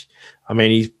relevant? I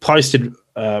mean, he posted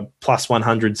a plus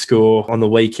 100 score on the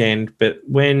weekend, but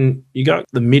when you got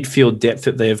the midfield depth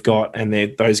that they've got and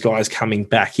those guys coming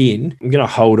back in, I'm going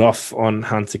to hold off on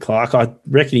Hunter Clark. I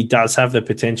reckon he does have the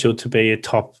potential to be a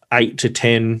top 8 to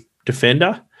 10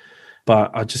 defender,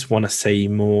 but I just want to see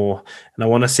more. And I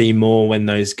want to see more when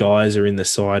those guys are in the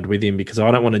side with him, because I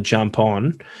don't want to jump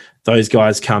on, those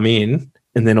guys come in,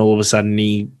 and then all of a sudden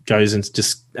he goes and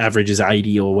just averages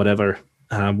 80 or whatever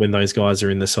when those guys are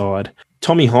in the side.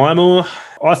 Tommy Highmore,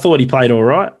 I thought he played all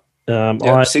right.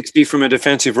 60 from a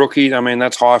defensive rookie. I mean,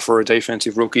 that's high for a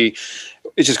defensive rookie.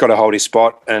 He's just got to hold his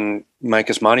spot and make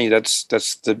us money. That's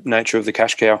the nature of the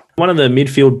cash cow. One of the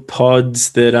midfield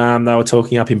pods that they were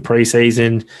talking up in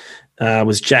preseason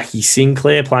was Jackie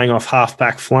Sinclair playing off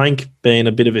half-back flank, being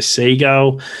a bit of a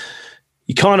seagull.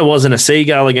 He kind of wasn't a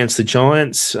seagull against the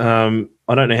Giants.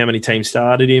 I don't know how many teams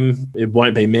started him. It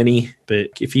won't be many, but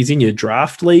if he's in your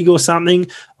draft league or something,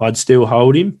 I'd still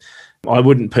hold him. I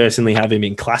wouldn't personally have him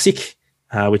in Classic,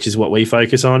 which is what we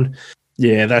focus on.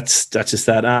 Yeah, that's just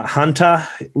that. Hunter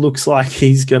looks like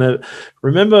he's going to...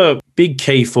 Remember, big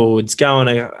key forwards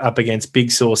going up against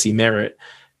big saucy Merritt,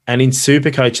 and in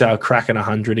Supercoach, they were cracking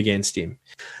 100 against him.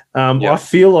 I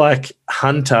feel like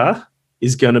Hunter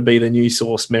is going to be the new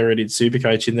Sauce Merritt in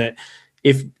Supercoach, in that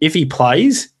if he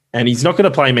plays, and he's not going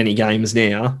to play many games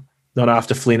now, not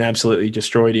after Flynn absolutely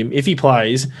destroyed him. If he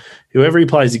plays, whoever he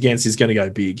plays against is going to go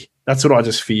big. That's what I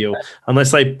just feel,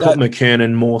 unless they put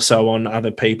McKernan more so on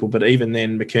other people. But even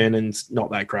then, McKernan's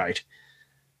not that great.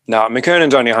 No,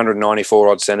 McKernan's only 194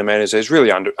 odd centimetres. He's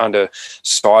really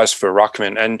undersized for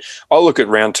ruckman. And I'll look at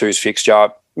round two's fixture.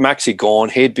 Maxi Gawn,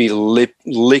 he'd be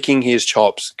licking his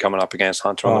chops coming up against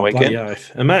Hunter on the weekend.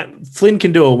 And Matt Flynn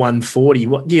can do a 140.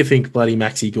 What do you think bloody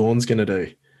Maxi Gawn's going to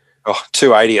do? Oh,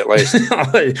 280 at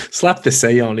least. Slap the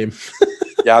C on him.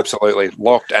 Yeah, absolutely.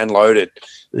 Locked and loaded.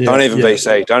 Don't even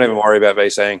VC. Don't even worry about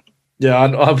VCing. Yeah,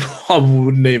 I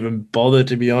wouldn't even bother,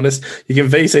 to be honest. You can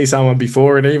VC someone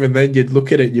before, and even then you'd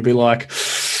look at it and you'd be like,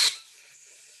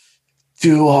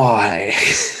 do I?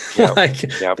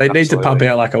 Yep. They need to pump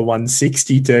out like a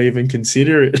 160 to even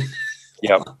consider it.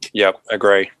 Yep.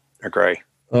 Agree.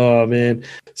 Oh, man.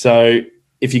 So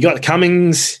if you got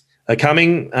Cummings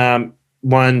coming,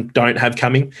 Mm. don't have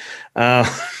coming.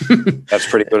 That's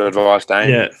pretty good advice,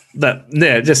 Dane.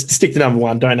 Just stick to number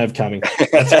 1, don't have coming.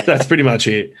 That's pretty much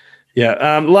it.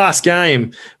 Yeah. Last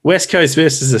game, West Coast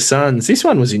versus the Suns. This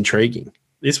one was intriguing.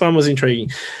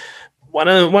 One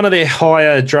of their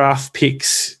higher draft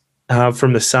picks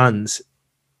from the Suns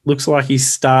looks like he's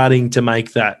starting to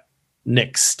make that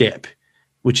next step,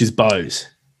 which is Bose.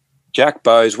 Jack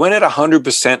Bose went at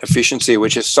 100% efficiency,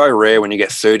 which is so rare when you get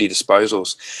 30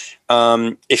 disposals.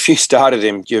 If you started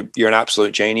him, you're an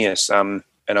absolute genius. And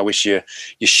I wish you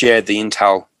shared the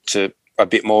intel to a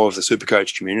bit more of the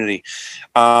Supercoach community.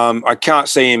 I can't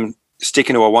see him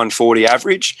sticking to a 140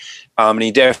 average, and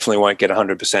he definitely won't get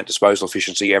 100% disposal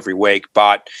efficiency every week,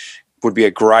 but would be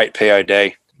a great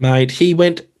POD. Mate, he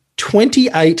went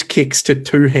 28 kicks to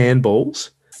 2 handballs,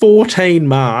 14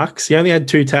 marks. He only had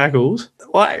 2 tackles.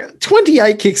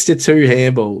 28 kicks to 2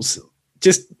 handballs.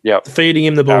 Just feeding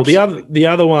him the ball. Absolutely. The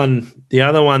other one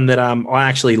that I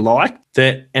actually like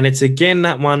that, and it's again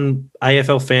that one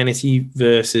AFL fantasy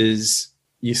versus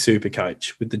your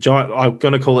Supercoach with the Jai. I'm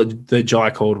going to call it the Jai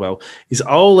Caldwell. Is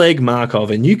Oleg Markov,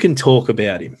 and you can talk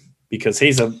about him because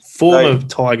he's a former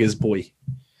Tigers boy.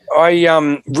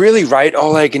 I really rate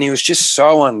Oleg, and he was just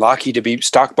so unlucky to be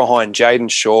stuck behind Jaden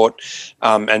Short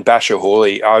and Basher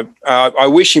Hawley. I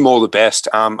wish him all the best,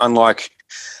 unlike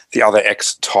the other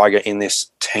ex-Tiger in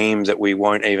this team that we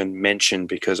won't even mention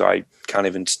because I can't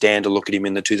even stand to look at him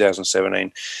in the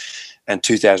 2017 and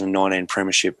 2019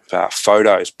 premiership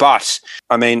photos. But,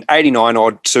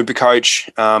 89-odd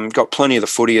Supercoach, got plenty of the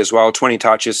footy as well, 20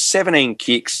 touches, 17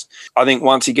 kicks. I think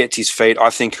once he gets his feet,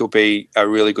 I think he'll be a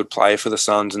really good player for the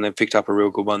Suns, and they've picked up a real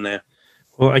good one there.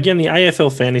 Well, again, the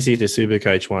AFL Fantasy to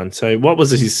Supercoach one. So what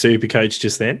was his Supercoach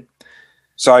just then?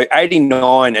 So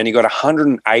 89, and he got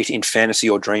 108 in fantasy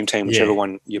or dream team, whichever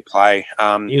one you play.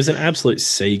 He was an absolute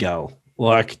seagull.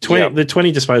 The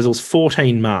 20 disposals,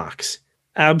 14 marks.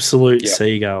 Absolute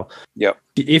seagull. Yep.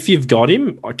 If you've got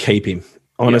him, I keep him,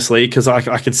 honestly, because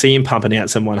I can see him pumping out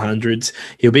some 100s.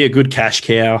 He'll be a good cash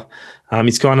cow.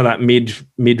 He's kind of that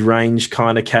mid-range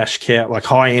kind of cash cow, like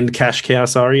high-end cash cow,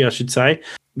 I should say.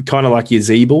 Kind of like your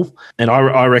Zeeble. And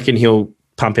I reckon he'll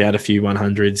pump out a few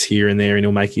 100s here and there and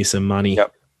he'll make you some money.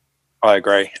 Yep. I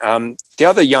agree. The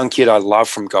other young kid I love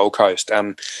from Gold Coast,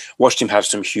 watched him have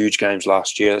some huge games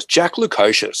last year, is Jack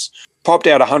Lukosius. Popped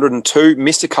out 102,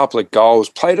 missed a couple of goals,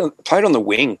 played on the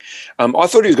wing. I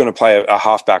thought he was going to play a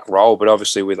halfback role, but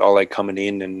obviously with Oleg coming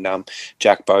in and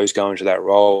Jack Bose going to that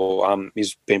role,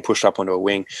 he's been pushed up onto a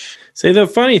wing. See, the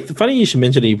funny you should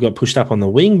mention he got pushed up on the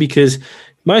wing because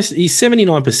he's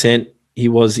 79% he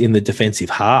was in the defensive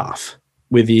half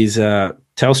with his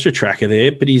Telstra tracker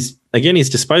there, but his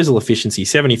disposal efficiency,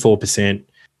 74%.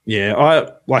 Yeah,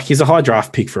 he's a high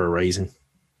draft pick for a reason.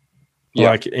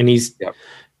 Yep.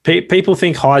 People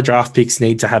think high draft picks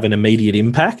need to have an immediate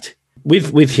impact.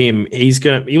 With him,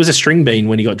 he was a string bean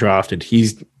when he got drafted.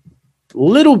 He's a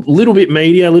little bit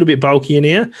meatier, a little bit bulkier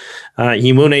now.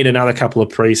 He will need another couple of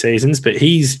preseasons, but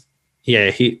he's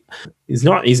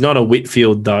not a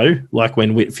Whitfield though, like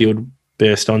when Whitfield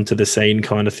burst onto the scene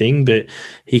kind of thing, but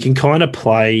he can kind of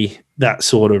play that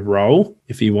sort of role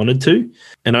if he wanted to.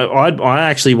 And I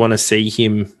actually want to see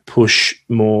him push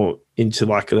more into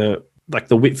like the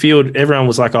Whitfield. Everyone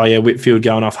was like, oh yeah, Whitfield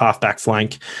going off half-back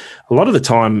flank. A lot of the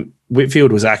time,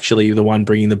 Whitfield was actually the one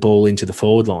bringing the ball into the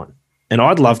forward line. And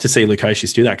I'd love to see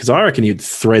Lukosius do that because I reckon he'd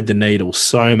thread the needle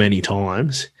so many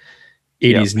times.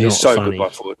 It is not so funny. Good by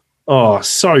foot. Oh,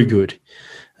 so good.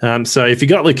 So if you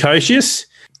got Lukosius,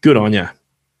 good on you.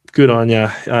 Good on you.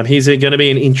 He's going to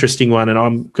be an interesting one, and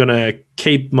I'm going to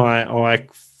keep my eye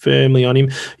firmly on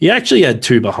him. He actually had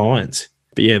 2 behinds.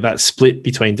 But yeah, that split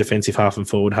between defensive half and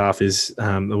forward half is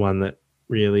the one that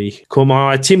really caught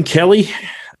my eye. Tim Kelly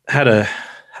had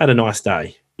a nice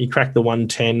day. He cracked the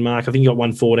 110 mark. I think he got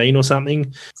 114 or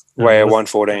something.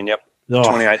 114, yep.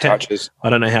 28 touches. I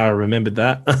don't know how I remembered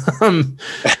that.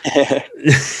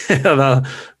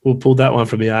 We'll pull that one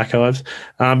from the archives.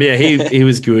 He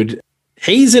was good.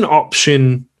 He's an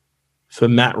option for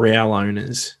Matt Rowell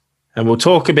owners, and we'll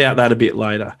talk about that a bit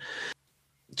later.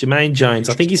 Jermaine Jones,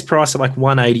 I think he's priced at like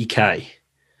 180K.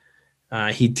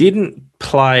 He didn't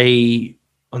play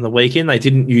on the weekend. They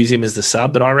didn't use him as the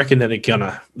sub, but I reckon that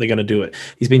they're gonna do it.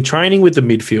 He's been training with the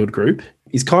midfield group.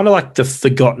 He's kind of like the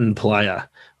forgotten player.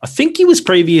 I think he was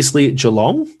previously at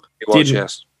Geelong. He was,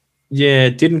 yes. Yeah,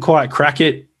 didn't quite crack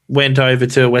it. Went over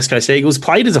to West Coast Eagles,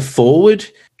 played as a forward,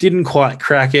 didn't quite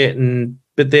crack it,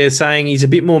 but they're saying he's a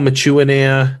bit more mature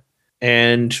now.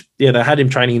 And yeah, they had him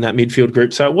training in that midfield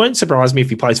group. So it won't surprise me if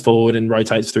he plays forward and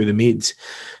rotates through the mids.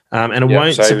 And it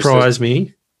won't surprise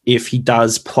me if he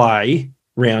does play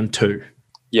round 2.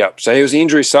 Yeah, so he was the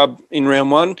injury sub in round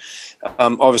one.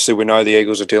 Obviously, we know the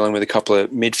Eagles are dealing with a couple of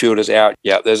midfielders out.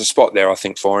 Yeah, there's a spot there, I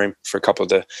think, for him, for a couple of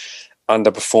the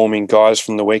underperforming guys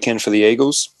from the weekend for the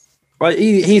Eagles. Well,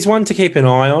 he's one to keep an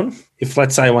eye on. If,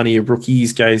 let's say, one of your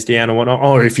rookies goes down or whatnot,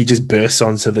 or if he just bursts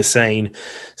onto the scene,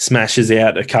 smashes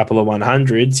out a couple of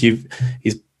 100s,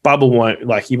 his bubble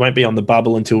he won't be on the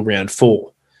bubble until round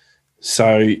 4.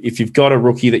 So if you've got a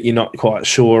rookie that you're not quite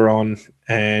sure on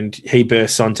and he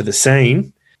bursts onto the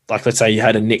scene, like let's say you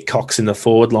had a Nick Cox in the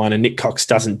forward line and Nick Cox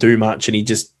doesn't do much and he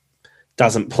just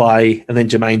doesn't play, and then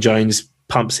Jermaine Jones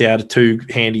pumps out 2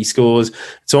 handy scores,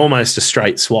 it's almost a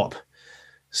straight swap.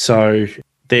 So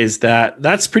there's that.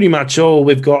 That's pretty much all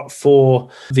we've got for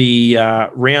the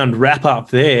round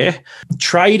wrap-up there.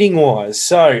 Trading-wise,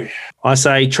 so I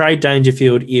say trade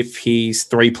Dangerfield if he's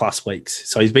 3+ weeks.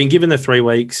 So he's been given the 3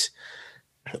 weeks.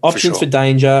 Options for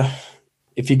Danger,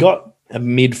 if you got a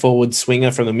mid-forward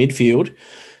swinger from the midfield,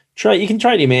 you can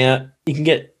trade him out. You can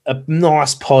get a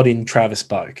nice pod in Travis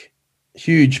Boak.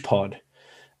 Huge pod.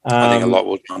 I think a lot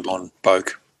will jump on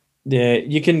Boak. Yeah,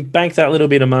 you can bank that little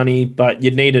bit of money, but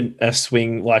you'd need a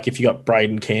swing, like if you got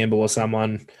Braden Campbell or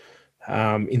someone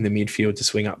in the midfield to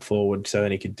swing up forward so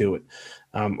then he could do it.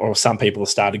 Or some people have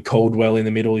started Caldwell in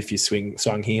the middle if you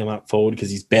swung him up forward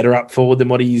because he's better up forward than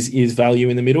what his value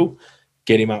in the middle.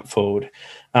 Get him up forward.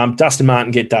 Dustin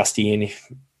Martin, get Dusty in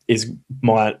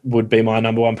would be my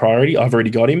number one priority. I've already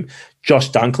got him.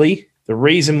 Josh Dunkley. The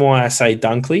reason why I say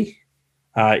Dunkley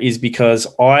is because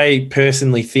I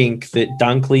personally think that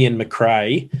Dunkley and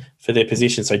McRae for their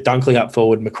position, so Dunkley up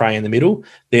forward, McRae in the middle,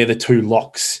 they're the 2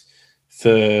 locks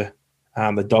for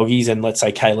the Doggies, and let's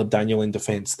say Caleb Daniel in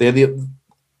defence.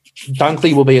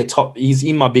 Dunkley will be a top. He's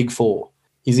in my big 4.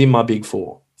 He's in my big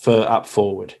 4 for up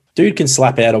forward. Dude can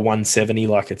slap out a 170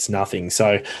 like it's nothing.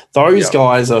 So those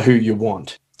guys are who you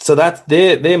want. So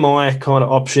they're my kind of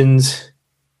options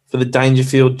for the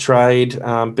Dangerfield trade.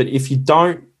 But if you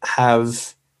don't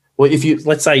have,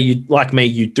 let's say you, like me,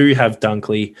 you do have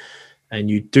Dunkley and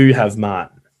you do have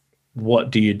Martin,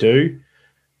 what do you do?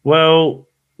 Well,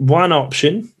 one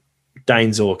option, Dane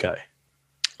Zorko.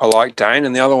 I like Dane,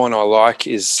 and the other one I like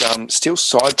is Steele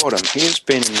Sidebottom. He has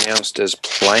been announced as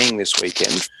playing this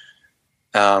weekend.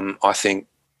 I think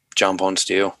jump on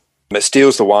Steele. But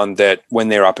Steele's the one that when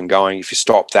they're up and going, if you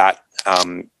stop that,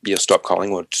 you'll stop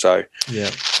Collingwood. So,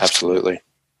 yeah, absolutely.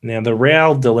 Now, the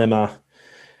Rowell dilemma,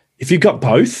 if you've got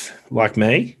both, like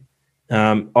me,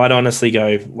 I'd honestly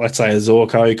go, let's say a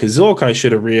Zorko, because Zorko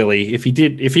should have really, if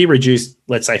he reduced,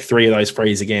 let's say 3 of those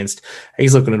frees against,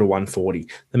 he's looking at a 140.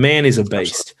 The man is a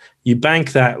beast. You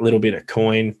bank that little bit of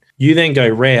coin. You then go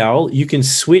Rowell. You can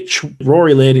switch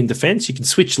Rory Laird in defence. You can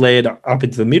switch Laird up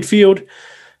into the midfield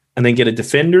and then get a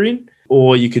defender in.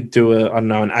 Or you could do an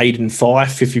Aiden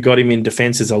Fife if you got him in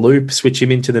defence as a loop, switch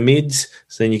him into the mids.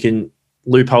 So then you can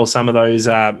loophole some of those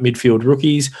midfield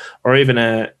rookies, or even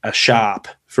a Sharp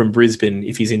from Brisbane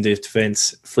if he's in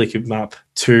defence, flick him up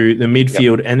to the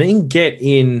midfield and then get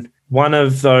in one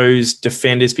of those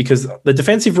defenders, because the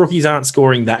defensive rookies aren't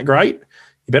scoring that great.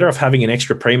 You're better off having an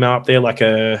extra primo up there, like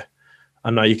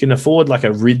you can afford like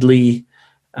a Ridley.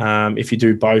 If you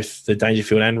do both the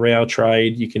Dangerfield and Rowell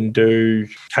trade, you can do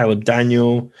Caleb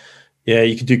Daniel. Yeah,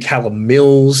 you can do Callum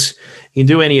Mills. You can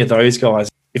do any of those guys.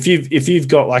 If you've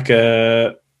got like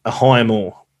a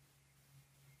Highmore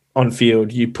on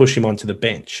field, you push him onto the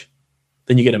bench.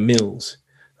 Then you get a Mills.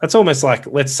 That's almost like,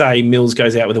 let's say Mills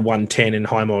goes out with a 110 and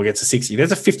Highmore gets a 60.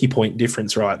 There's a 50-point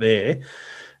difference right there.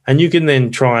 And you can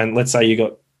then try and, let's say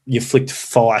you flicked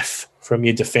Fife from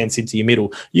your defence into your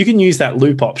middle. You can use that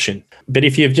loop option. But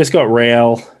if you've just got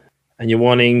Rowell and you're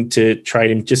wanting to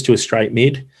trade him just to a straight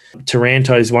mid,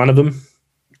 Taranto's one of them.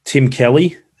 Tim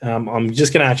Kelly. I'm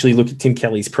just going to actually look at Tim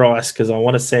Kelly's price because I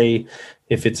want to see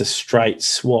if it's a straight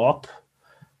swap.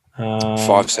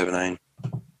 517.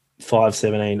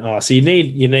 517. Oh, so you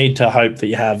need to hope that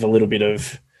you have a little bit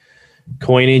of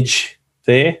coinage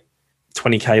there,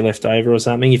 20K left over or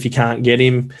something. If you can't get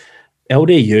him,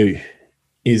 LDU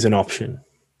is an option.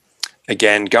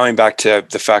 Again, going back to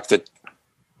the fact that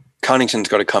Cunnington's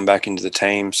got to come back into the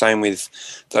team. Same with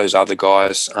those other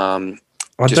guys.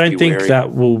 I don't think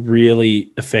that will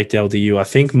really affect LDU. I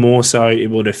think more so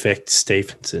it would affect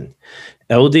Stephenson.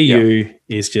 LDU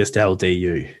is just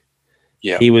LDU.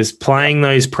 Yeah, he was playing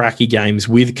those pracky games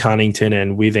with Cunnington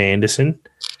and with Anderson,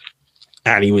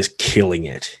 and he was killing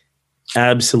it.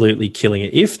 Absolutely killing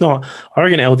it. If not, I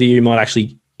reckon LDU might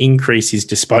actually increase his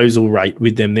disposal rate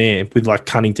with them there, with like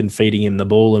Cunnington feeding him the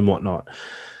ball and whatnot.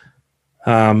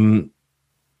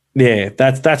 Yeah,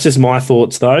 that's just my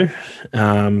thoughts though.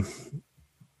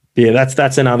 Yeah,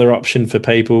 that's another option for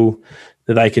people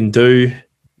that they can do.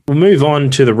 we'll move on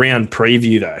to the round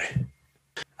preview,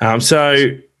 though. So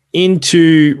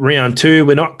into round 2,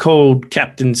 we're not called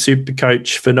Captain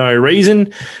Supercoach for no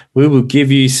reason. We will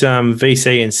give you some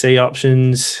VC and C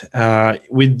options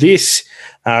with this.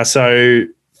 So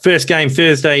first game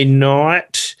Thursday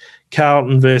night,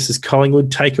 Carlton versus Collingwood.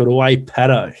 Take it away,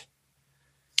 Patto.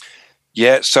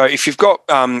 Yeah, so if you've got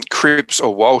Cripps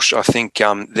or Walsh, I think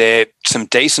they're some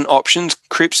decent options.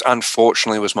 Cripps,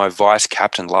 unfortunately, was my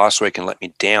vice-captain last week and let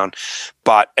me down.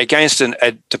 But against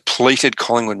a depleted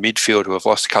Collingwood midfield who have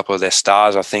lost a couple of their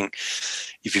stars, I think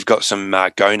if you've got some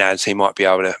gonads, he might be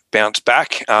able to bounce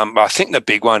back. I think the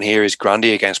big one here is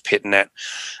Grundy against Pittonet.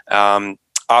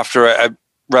 After a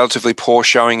relatively poor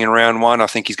showing in round 1, I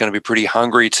think he's going to be pretty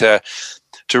hungry to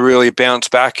really bounce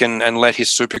back and let his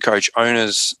Supercoach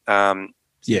owners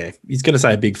he's going to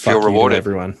say a big fuck you to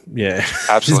everyone. Yeah,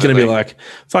 absolutely. He's going to be like,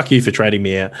 fuck you for trading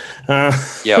me out.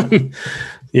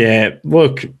 Yeah,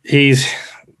 look,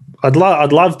 I'd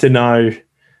love to know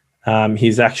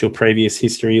his actual previous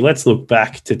history. Let's look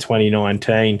back to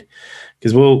 2019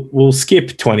 because we'll skip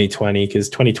 2020 because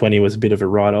 2020 was a bit of a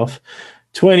write-off.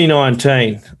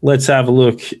 2019, let's have a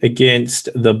look against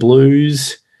the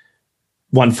Blues.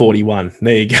 141.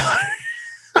 There you go.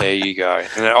 There you go.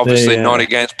 And obviously not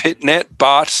against Pittonet,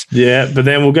 but... Yeah, but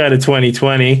then we'll go to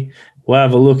 2020. We'll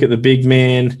have a look at the big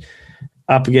man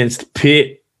up against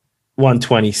Pitt,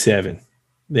 127.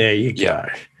 There you go.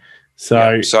 So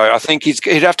I think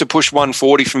he'd have to push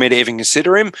 140 for me to even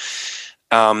consider him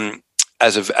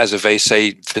as a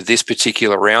VC for this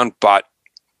particular round, but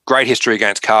great history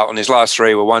against Carlton. His last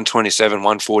 3 were 127,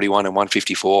 141 and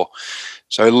 154.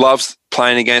 So he loves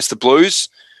playing against the Blues.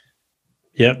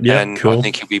 Yep, and cool. I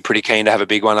think he'll be pretty keen to have a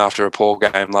big one after a poor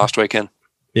game last weekend.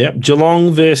 Yep,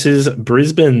 Geelong versus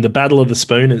Brisbane, the Battle of the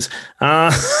Spooners.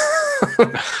 Never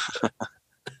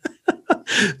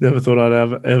thought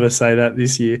I'd ever say that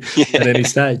this year at any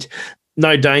stage.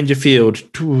 No Dangerfield.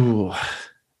 Ooh,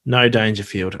 no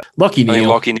Dangerfield. Lachie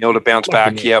Neale to bounce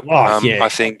back. Yep. I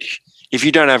think if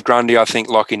you don't have Grundy, I think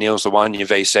Lachie Neale's the one, your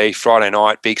VC. Friday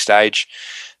night, big stage.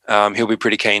 He'll be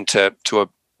pretty keen to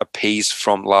appease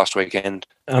from last weekend.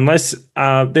 Unless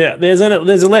there's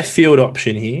a left field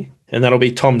option here, and that'll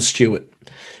be Tom Stewart.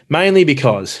 Mainly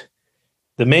because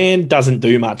the man doesn't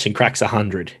do much and cracks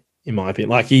 100, in my opinion.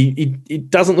 Like he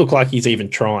doesn't look like he's even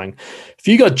trying. If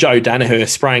you got Joe Danaher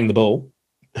spraying the ball,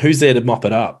 who's there to mop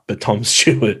it up but Tom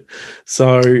Stewart?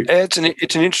 So it's an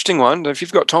interesting one. If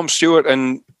you've got Tom Stewart,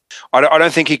 and I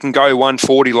don't think he can go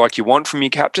 140 like you want from your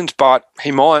captains, but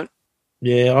he might.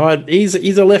 Yeah, he's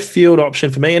a left field option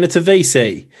for me, and it's a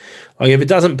VC. Like if it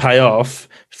doesn't pay off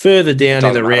further down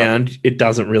in the round, it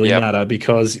doesn't really matter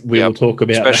because we will talk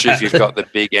about especially if you've got the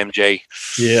big MG.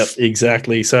 Yeah,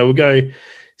 exactly. So we'll go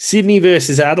Sydney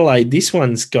versus Adelaide. This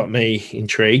one's got me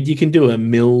intrigued. You can do a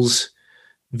Mills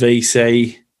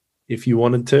VC if you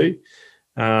wanted to.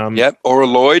 Or a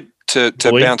Lloyd to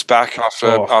bounce back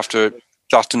after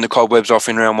dusting the cobwebs off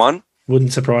in round 1.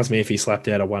 Wouldn't surprise me if he slapped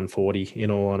out a 140,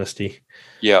 in all honesty.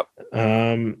 Yep.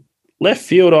 Left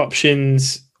field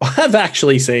options. I have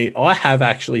actually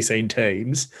seen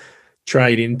teams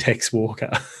trade in Tex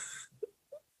Walker.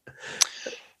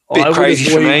 Bit crazy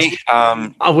for me.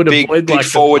 I would have big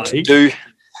forwards do.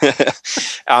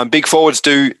 Big forwards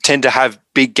do tend to have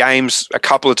big games a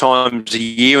couple of times a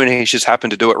year, and he's just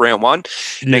happened to do it round 1.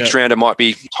 Next round it might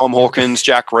be Tom Hawkins,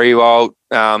 Jack Rewell.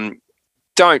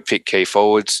 Don't pick key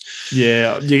forwards.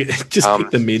 Yeah, you just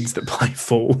pick the mids that play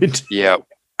forward. Yeah,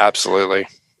 absolutely.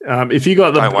 If you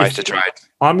got don't waste a trade.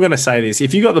 I'm going to say this: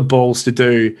 if you got the balls to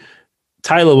do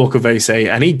Taylor Walker VC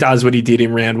and he does what he did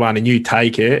in round 1, and you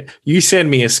take it, you send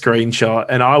me a screenshot,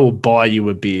 and I will buy you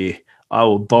a beer. I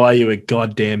will buy you a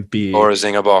goddamn beer or a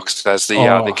zinger box. That's the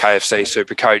KFC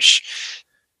Supercoach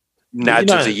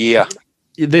Nads of the year.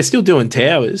 They're still doing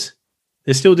towers.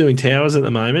 They're still doing towers at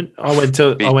the moment.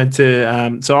 So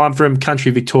I'm from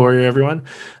country Victoria, everyone.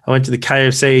 I went to the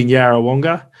KFC in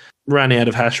Yarrawonga, ran out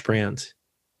of hash browns.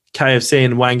 KFC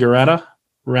in Wangaratta,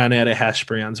 ran out of hash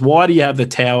browns. Why do you have the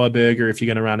tower burger if you're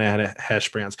going to run out of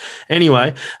hash browns?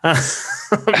 Anyway, I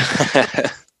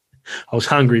was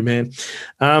hungry, man.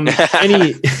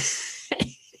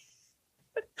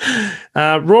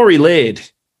 Rory Laird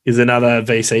is another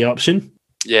VC option.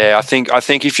 Yeah, I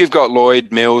think if you've got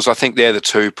Lloyd, Mills, I think they're the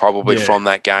two probably from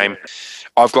that game.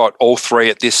 I've got all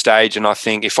 3 at this stage, and I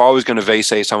think if I was going to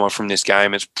VC someone from this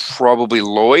game, it's probably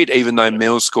Lloyd, even though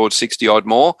Mills scored 60-odd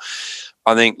more.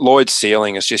 I think Lloyd's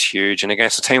ceiling is just huge, and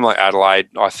against a team like Adelaide,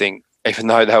 I think, even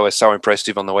though they were so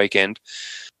impressive on the weekend,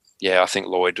 I think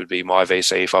Lloyd would be my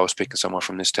VC if I was picking someone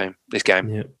from this game.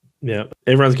 Yeah. Yeah.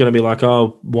 Everyone's going to be like,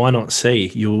 oh, why not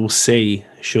see? You'll see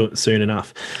soon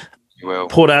enough. You will.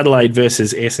 Port Adelaide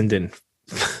versus Essendon.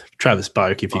 Travis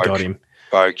Boak, if you got him.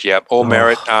 Boak, yeah. All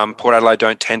merit. Port Adelaide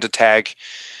don't tend to tag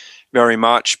very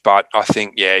much, but I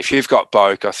think, yeah, if you've got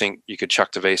Boak, I think you could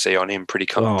chuck the VC on him pretty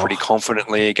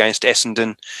confidently against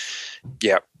Essendon.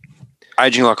 Yeah.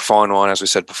 Aging like a fine wine, as we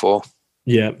said before.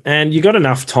 Yeah, and you got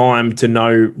enough time to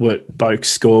know what Boak's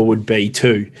score would be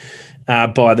too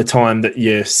by the time that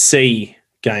your C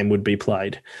game would be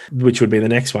played, which would be the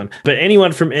next one. But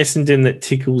anyone from Essendon that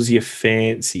tickles your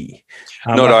fancy?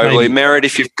 Not overly. Merritt,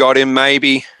 if you've got him,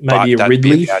 maybe a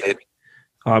Ridley. About it.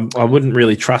 I wouldn't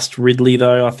really trust Ridley,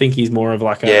 though. I think he's more of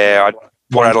like a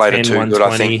Port Adelaide are too good,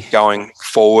 I think, going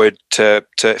forward for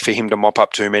him to mop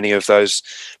up too many of those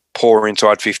poor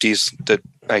inside 50s that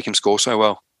make him score so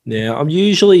well. Yeah,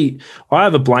 I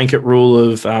have a blanket rule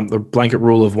of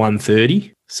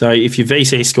 130. So if your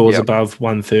VC scores above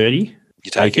 130,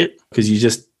 you take it because you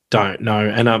just don't know.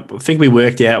 And I think we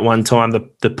worked out one time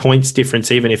the points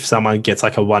difference, even if someone gets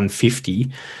like a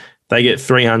 150, they get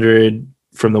 300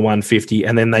 from the 150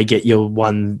 and then they get your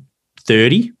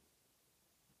 130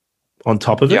 on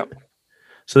top of it.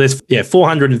 So there's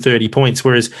 430 points.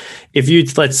 Whereas if you,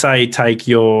 let's say, take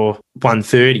your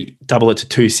 130, double it to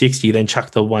 260, then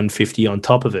chuck the 150 on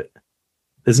top of it,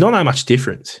 there's not that much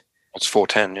difference. It's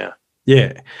 410, yeah.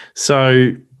 Yeah.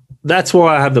 So that's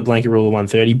why I have the blanket rule of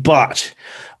 130. But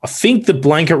I think the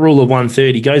blanket rule of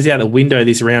 130 goes out the window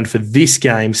this round for this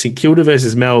game, St Kilda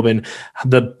versus Melbourne,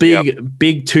 the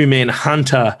big two-man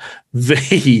Hunter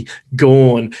v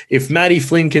Gawn. If Matty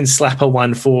Flynn can slap a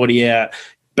 140 out,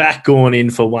 back Gawn in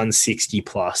for 160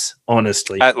 plus,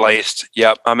 honestly. At least,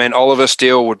 yep. I mean, Oliver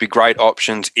Steele would be great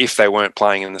options if they weren't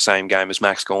playing in the same game as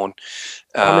Max Gawn.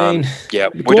 We don't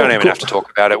even have to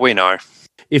talk about it. We know.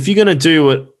 If you're going to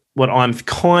do what I'm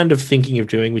kind of thinking of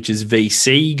doing, which is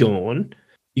VC Gawn,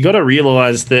 you got to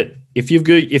realise that if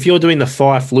you're doing the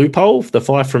Fife loophole, the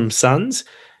Fife from Suns,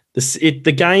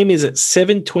 the game is at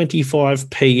 7:25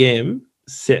 p.m.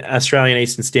 Australian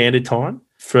Eastern Standard Time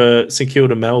for St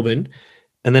Kilda Melbourne.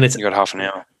 And then you got half an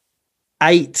hour.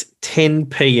 8:10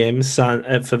 p.m.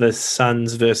 For the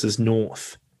Suns versus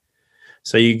North.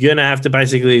 So you're going to have to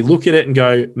basically look at it and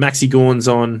go, Maxi Gawn's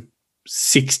on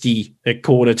 60 at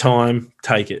quarter time,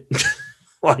 take it.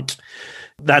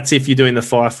 That's if you're doing the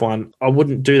Fife one. I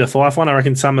wouldn't do the Fife one. I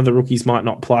reckon some of the rookies might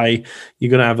not play. You're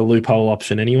going to have a loophole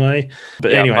option anyway.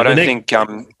 But anyway, I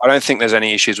don't think there's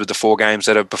any issues with the 4 games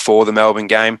that are before the Melbourne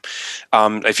game.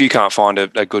 If you can't find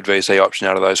a good VC option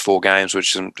out of those 4 games,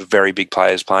 which some very big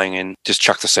players playing in, just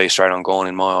chuck the C straight on Gawn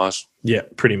in my eyes. Yeah,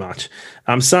 pretty much.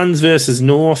 Suns versus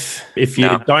North. If you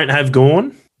don't have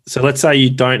Gawn. So let's say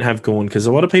you don't have Gawn, because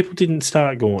a lot of people didn't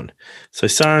start Gawn. So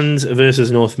Suns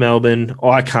versus North Melbourne,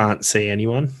 I can't see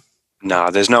anyone. No,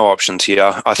 there's no options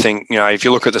here. I think, if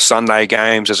you look at the Sunday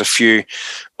games, there's a few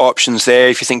options there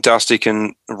if you think Dusty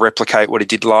can replicate what he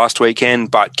did last weekend.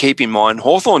 But keep in mind,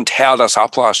 Hawthorn towed us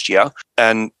up last year,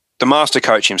 and the master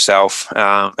coach himself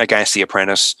against the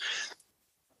apprentice,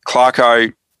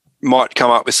 Clarko, might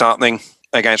come up with something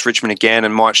against Richmond again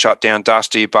and might shut down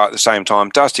Dusty, but at the same time,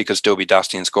 Dusty could still be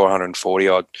Dusty and score 140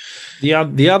 odd.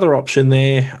 The other option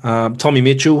there, Tommy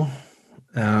Mitchell.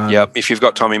 If you've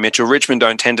got Tommy Mitchell. Richmond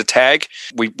don't tend to tag.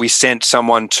 We sent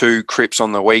someone to Cripps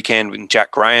on the weekend with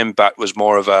Jack Graham, but was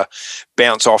more of a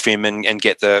bounce off him and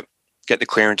get the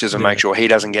clearances and make sure he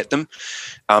doesn't get them.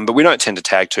 But we don't tend to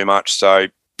tag too much. So,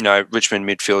 Richmond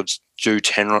midfields do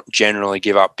generally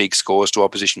give up big scores to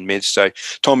opposition mids. So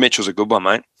Tom Mitchell's a good one,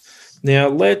 mate. Now,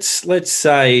 let's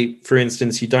say, for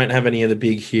instance, you don't have any of the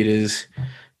big hitters. You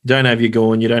don't have your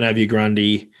Gawn, you don't have your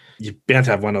Grundy. You're bound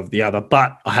to have one or the other.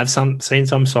 But I have seen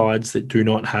some sides that do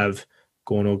not have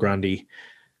Gawn or Grundy.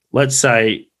 Let's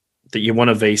say that you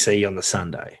want a VC on the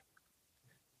Sunday.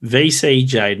 VC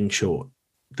Jaden Short.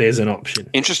 There's an option.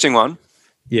 Interesting one.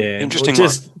 Yeah.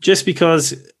 Just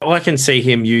because I can see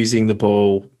him using the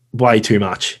ball way too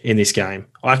much in this game.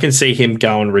 I can see him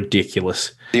going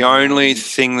ridiculous. The only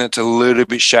thing that's a little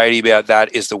bit shady about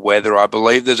that is the weather. I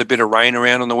believe there's a bit of rain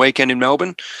around on the weekend in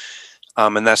Melbourne,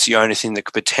 and that's the only thing that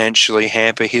could potentially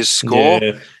hamper his score.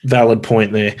 Yeah, valid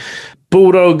point there.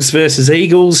 Bulldogs versus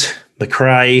Eagles,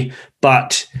 McRae,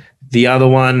 but the other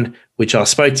one, which I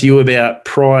spoke to you about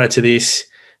prior to this,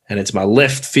 and it's my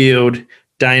left field,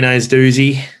 Dano's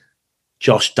doozy,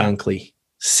 Josh Dunkley.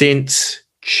 Since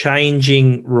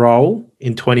changing role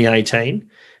in 2018,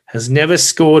 has never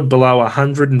scored below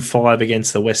 105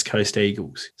 against the West Coast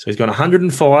Eagles. So he's got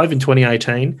 105 in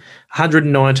 2018,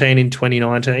 119 in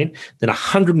 2019, then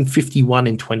 151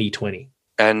 in 2020.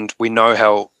 And we know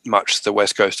how much the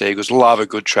West Coast Eagles love a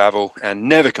good travel and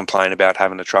never complain about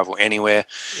having to travel anywhere.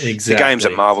 Exactly. The game's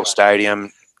at Marvel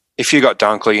Stadium. If you got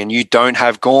Dunkley and you don't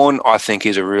have Gawn, I think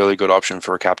he's a really good option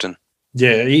for a captain.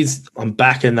 Yeah, I'm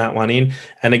backing that one in.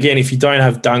 And again, if you don't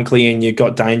have Dunkley and you've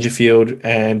got Dangerfield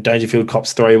and Dangerfield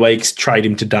cops 3 weeks, trade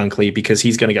him to Dunkley because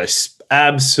he's going to go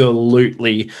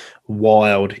absolutely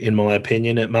wild, in my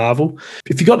opinion, at Marvel.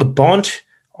 If you got the Bont,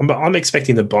 I'm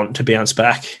expecting the Bont to bounce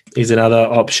back is another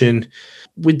option.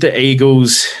 With the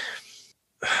Eagles,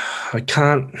 I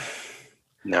can't.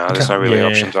 No, there's no really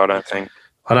options, I don't think.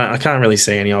 I can't really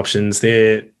see any options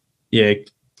there. Yeah,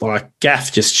 like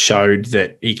Gaff just showed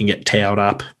that he can get towed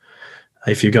up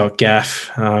if you've got Gaff.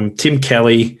 Tim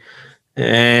Kelly,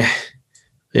 I'd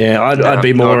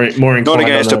be more inclined. Not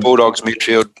against a Bulldogs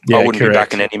midfield. Yeah, I wouldn't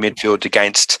correct. be backing any midfield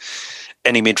against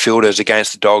any midfielders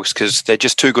against the Dogs because they're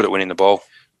just too good at winning the ball.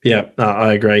 Yeah,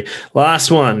 I agree. Last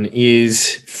one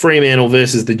is Fremantle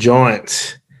versus the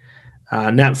Giants.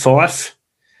 Nat Fyfe.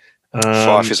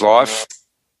 Fyfe is life.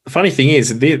 The funny thing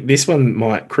is, this one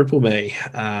might cripple me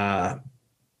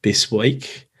this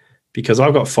week because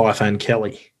I've got Fyfe and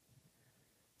Kelly.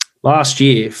 Last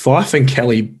year, Fyfe and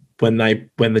Kelly, when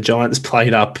the Giants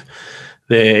played up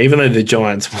there, even though the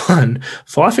Giants won,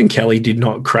 Fyfe and Kelly did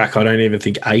not crack, I don't even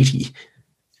think, 80.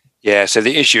 Yeah, so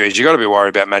the issue is you got to be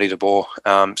worried about Matty De Boer.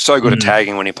 So good at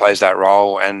tagging when he plays that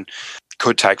role and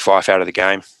could take Fyfe out of the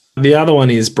game. The other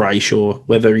one is Brayshaw,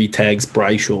 whether he tags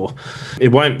Brayshaw. It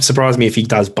won't surprise me if he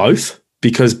does both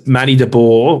because Matty De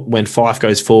Boer, when Fyfe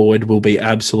goes forward, will be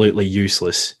absolutely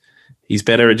useless. He's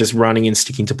better at just running and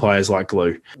sticking to players like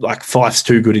glue. Like Fyfe's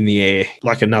too good in the air,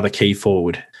 like another key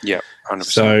forward. Yeah, 100%.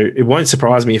 So it won't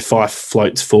surprise me if Fyfe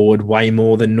floats forward way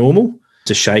more than normal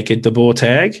to shake a De Boer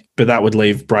tag, but that would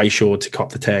leave Brayshaw to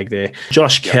cop the tag there.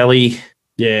 Josh Kelly,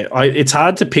 it's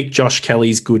hard to pick Josh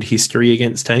Kelly's good history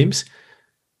against teams.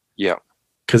 Yeah.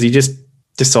 Because he just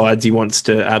decides he wants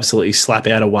to absolutely slap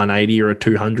out a 180 or a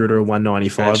 200 or a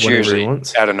 195, whatever he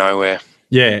wants. Out of nowhere.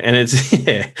 Yeah, and it's,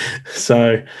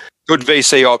 so. Good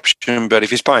VC option, but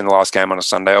if he's playing the last game on a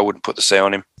Sunday, I wouldn't put the C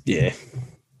on him. Yeah.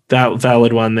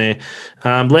 Valid one there.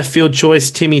 Left field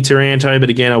choice, Timmy Taranto, but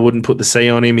again, I wouldn't put the C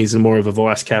on him. He's more of a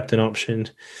vice-captain option.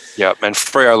 Yeah, and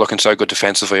Freo looking so good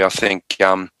defensively, I think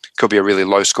could be a really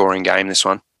low-scoring game, this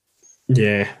one.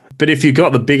 Yeah, but if you've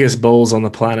got the biggest balls on the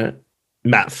planet,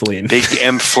 Matt Flynn. Big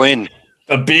M Flynn.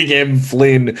 A big M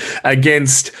Flynn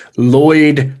against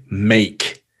Lloyd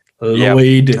Meek.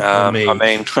 Meek. I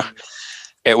mean,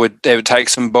 it would take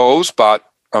some balls, but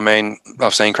I mean,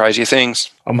 I've seen crazier things.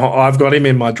 I've got him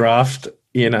in my draft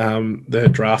in the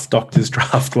Draft Doctors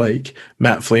Draft League.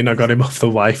 Matt Flynn, I got him off the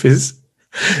waivers.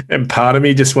 And part of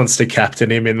me just wants to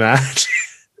captain him in that.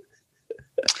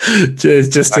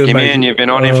 just to make him in. You've been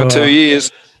on him for 2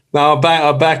 years. No,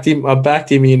 I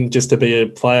backed him in just to be a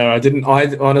player.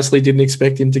 I honestly didn't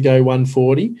expect him to go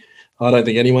 140. I don't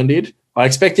think anyone did. I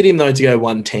expected him though to go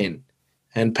 110.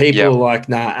 And people are like,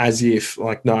 nah, as if,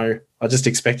 like, no. I just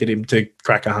expected him to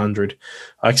crack 100.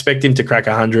 I expect him to crack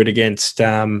 100 against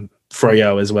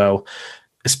Freo as well,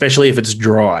 especially if it's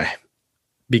dry,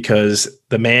 because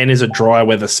the man is a dry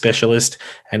weather specialist,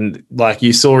 and like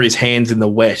you saw his hands in the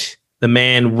wet, the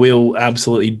man will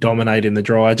absolutely dominate in the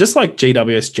dry, just like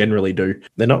GWS generally do.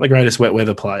 They're not the greatest wet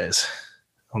weather players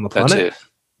on the planet. That's it.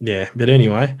 Yeah, but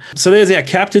anyway. So there's our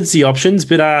captaincy options,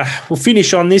 but we'll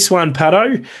finish on this one,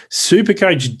 Patto.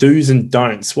 Supercoach do's and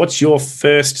don'ts. What's your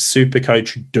first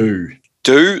Supercoach do?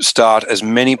 Do start as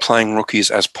many playing rookies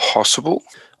as possible.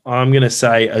 I'm going to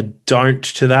say a don't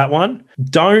to that one.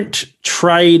 Don't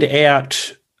trade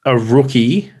out a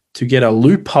rookie to get a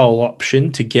loophole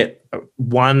option to get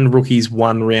one rookie's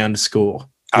one-round score.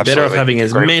 You're better off having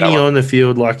as many on the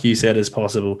field, like you said, as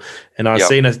possible. And I've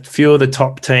seen a few of the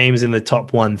top teams in the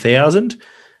top 1,000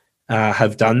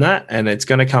 have done that, and it's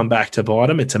going to come back to bite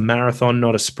them. It's a marathon,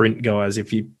 not a sprint, guys.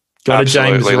 If you got a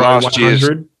James Rowe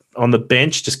 100 on the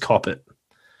bench, just cop it.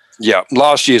 Yeah,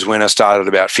 last year's winner started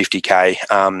about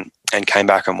 50K and came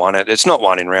back and won it. It's not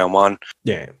won in round one.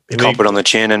 Yeah. Cop it on the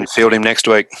chin and field him next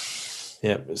week.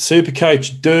 Yeah,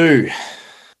 Supercoach,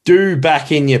 do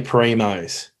back in your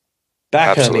primos.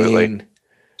 Back Absolutely. in.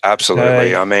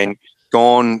 Absolutely. I mean,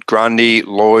 Gawn, Grundy,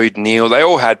 Lloyd, Neal, they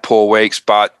all had poor weeks,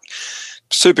 but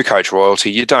Supercoach royalty,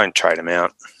 you don't trade them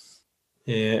out.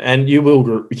 Yeah, and you will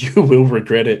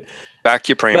regret it. Back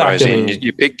your primos in.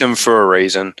 You picked them for a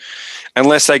reason.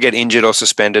 Unless they get injured or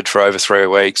suspended for over 3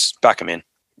 weeks, back them in.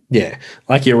 Yeah,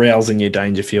 like your Rowells and your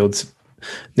Dangerfields.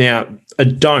 Now, a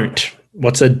don't.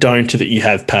 What's a don't that you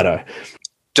have, Patto?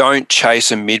 Don't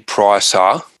chase a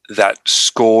mid-pricer that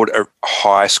scored a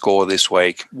high score this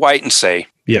week. Wait and see.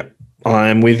 Yeah. I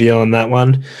am with you on that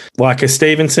one. Like a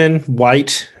Stevenson,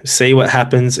 wait, see what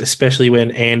happens, especially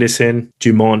when Anderson,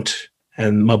 Dumont,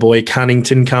 and my boy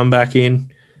Cunnington come back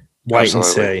in. Wait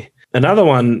Absolutely. and see. Another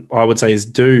one I would say is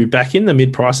do back in the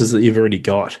mid prices that you've already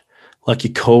got, like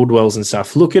your Caldwells and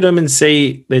stuff. Look at them and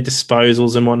see their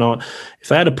disposals and whatnot. If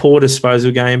they had a poor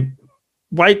disposal game,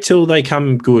 wait till they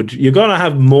come good. You're going to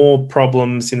have more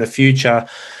problems in the future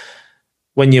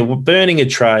when you're burning a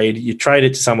trade, you trade it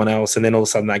to someone else, and then all of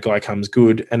a sudden that guy comes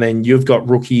good, and then you've got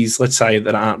rookies, let's say,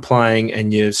 that aren't playing,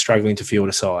 and you're struggling to field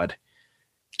a side.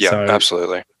 Yeah, so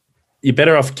absolutely. You're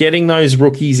better off getting those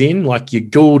rookies in, like your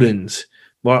Gouldens.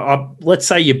 Well, let's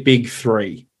say your big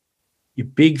three. Your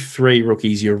big three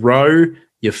rookies, your Rowe,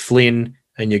 your Flynn,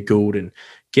 and your Goulden.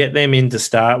 Get them in to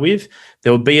start with.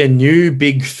 There will be a new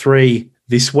big three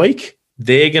this week.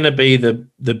 They're going to be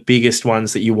the biggest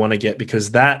ones that you want to get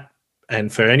because that,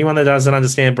 and for anyone that doesn't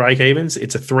understand break-evens,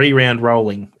 it's a 3-round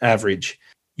rolling average.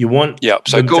 You want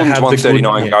so Goulden's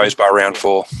 139 goes by round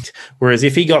 4. Whereas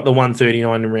if he got the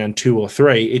 139 in round 2 or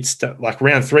 3, it's like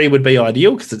round 3 would be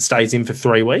ideal because it stays in for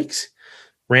 3 weeks.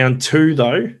 Round 2,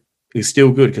 though, is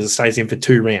still good because it stays in for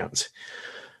 2 rounds.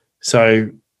 So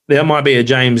there might be a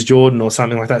James Jordan or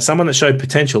something like that, someone that showed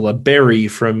potential, a Berry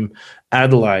from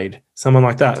Adelaide, someone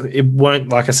like that. It won't,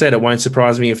 like I said, it won't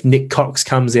surprise me if Nick Cox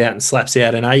comes out and slaps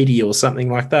out an 80 or something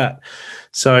like that.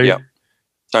 So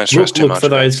don't stress too much for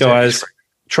those guys.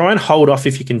 Try and hold off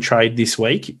if you can trade this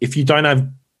week. If you don't have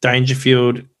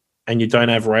Dangerfield and you don't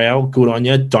have Rowell, good on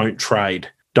you. Don't trade.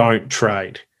 Don't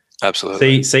trade.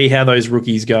 Absolutely. See how those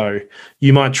rookies go.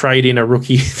 You might trade in a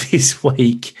rookie this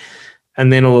week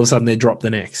and then all of a sudden they drop the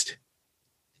next.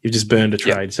 You've just burned a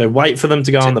trade. Yep. So wait for them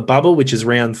to go on the bubble, which is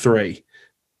round 3.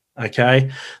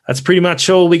 Okay. That's pretty much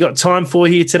all we got time for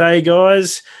here today,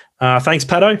 guys. Thanks,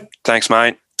 Patto. Thanks,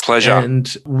 mate. Pleasure.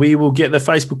 And we will get the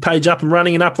Facebook page up and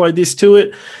running and upload this to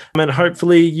it. And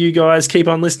hopefully you guys keep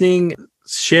on listening,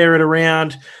 share it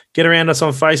around, get around us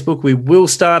on Facebook. We will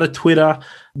start a Twitter.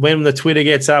 When the Twitter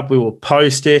gets up, we will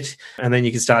post it and then you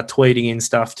can start tweeting in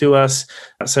stuff to us.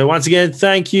 So once again,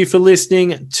 thank you for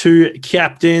listening to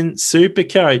Captain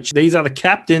Supercoach. These are the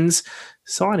captains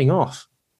signing off.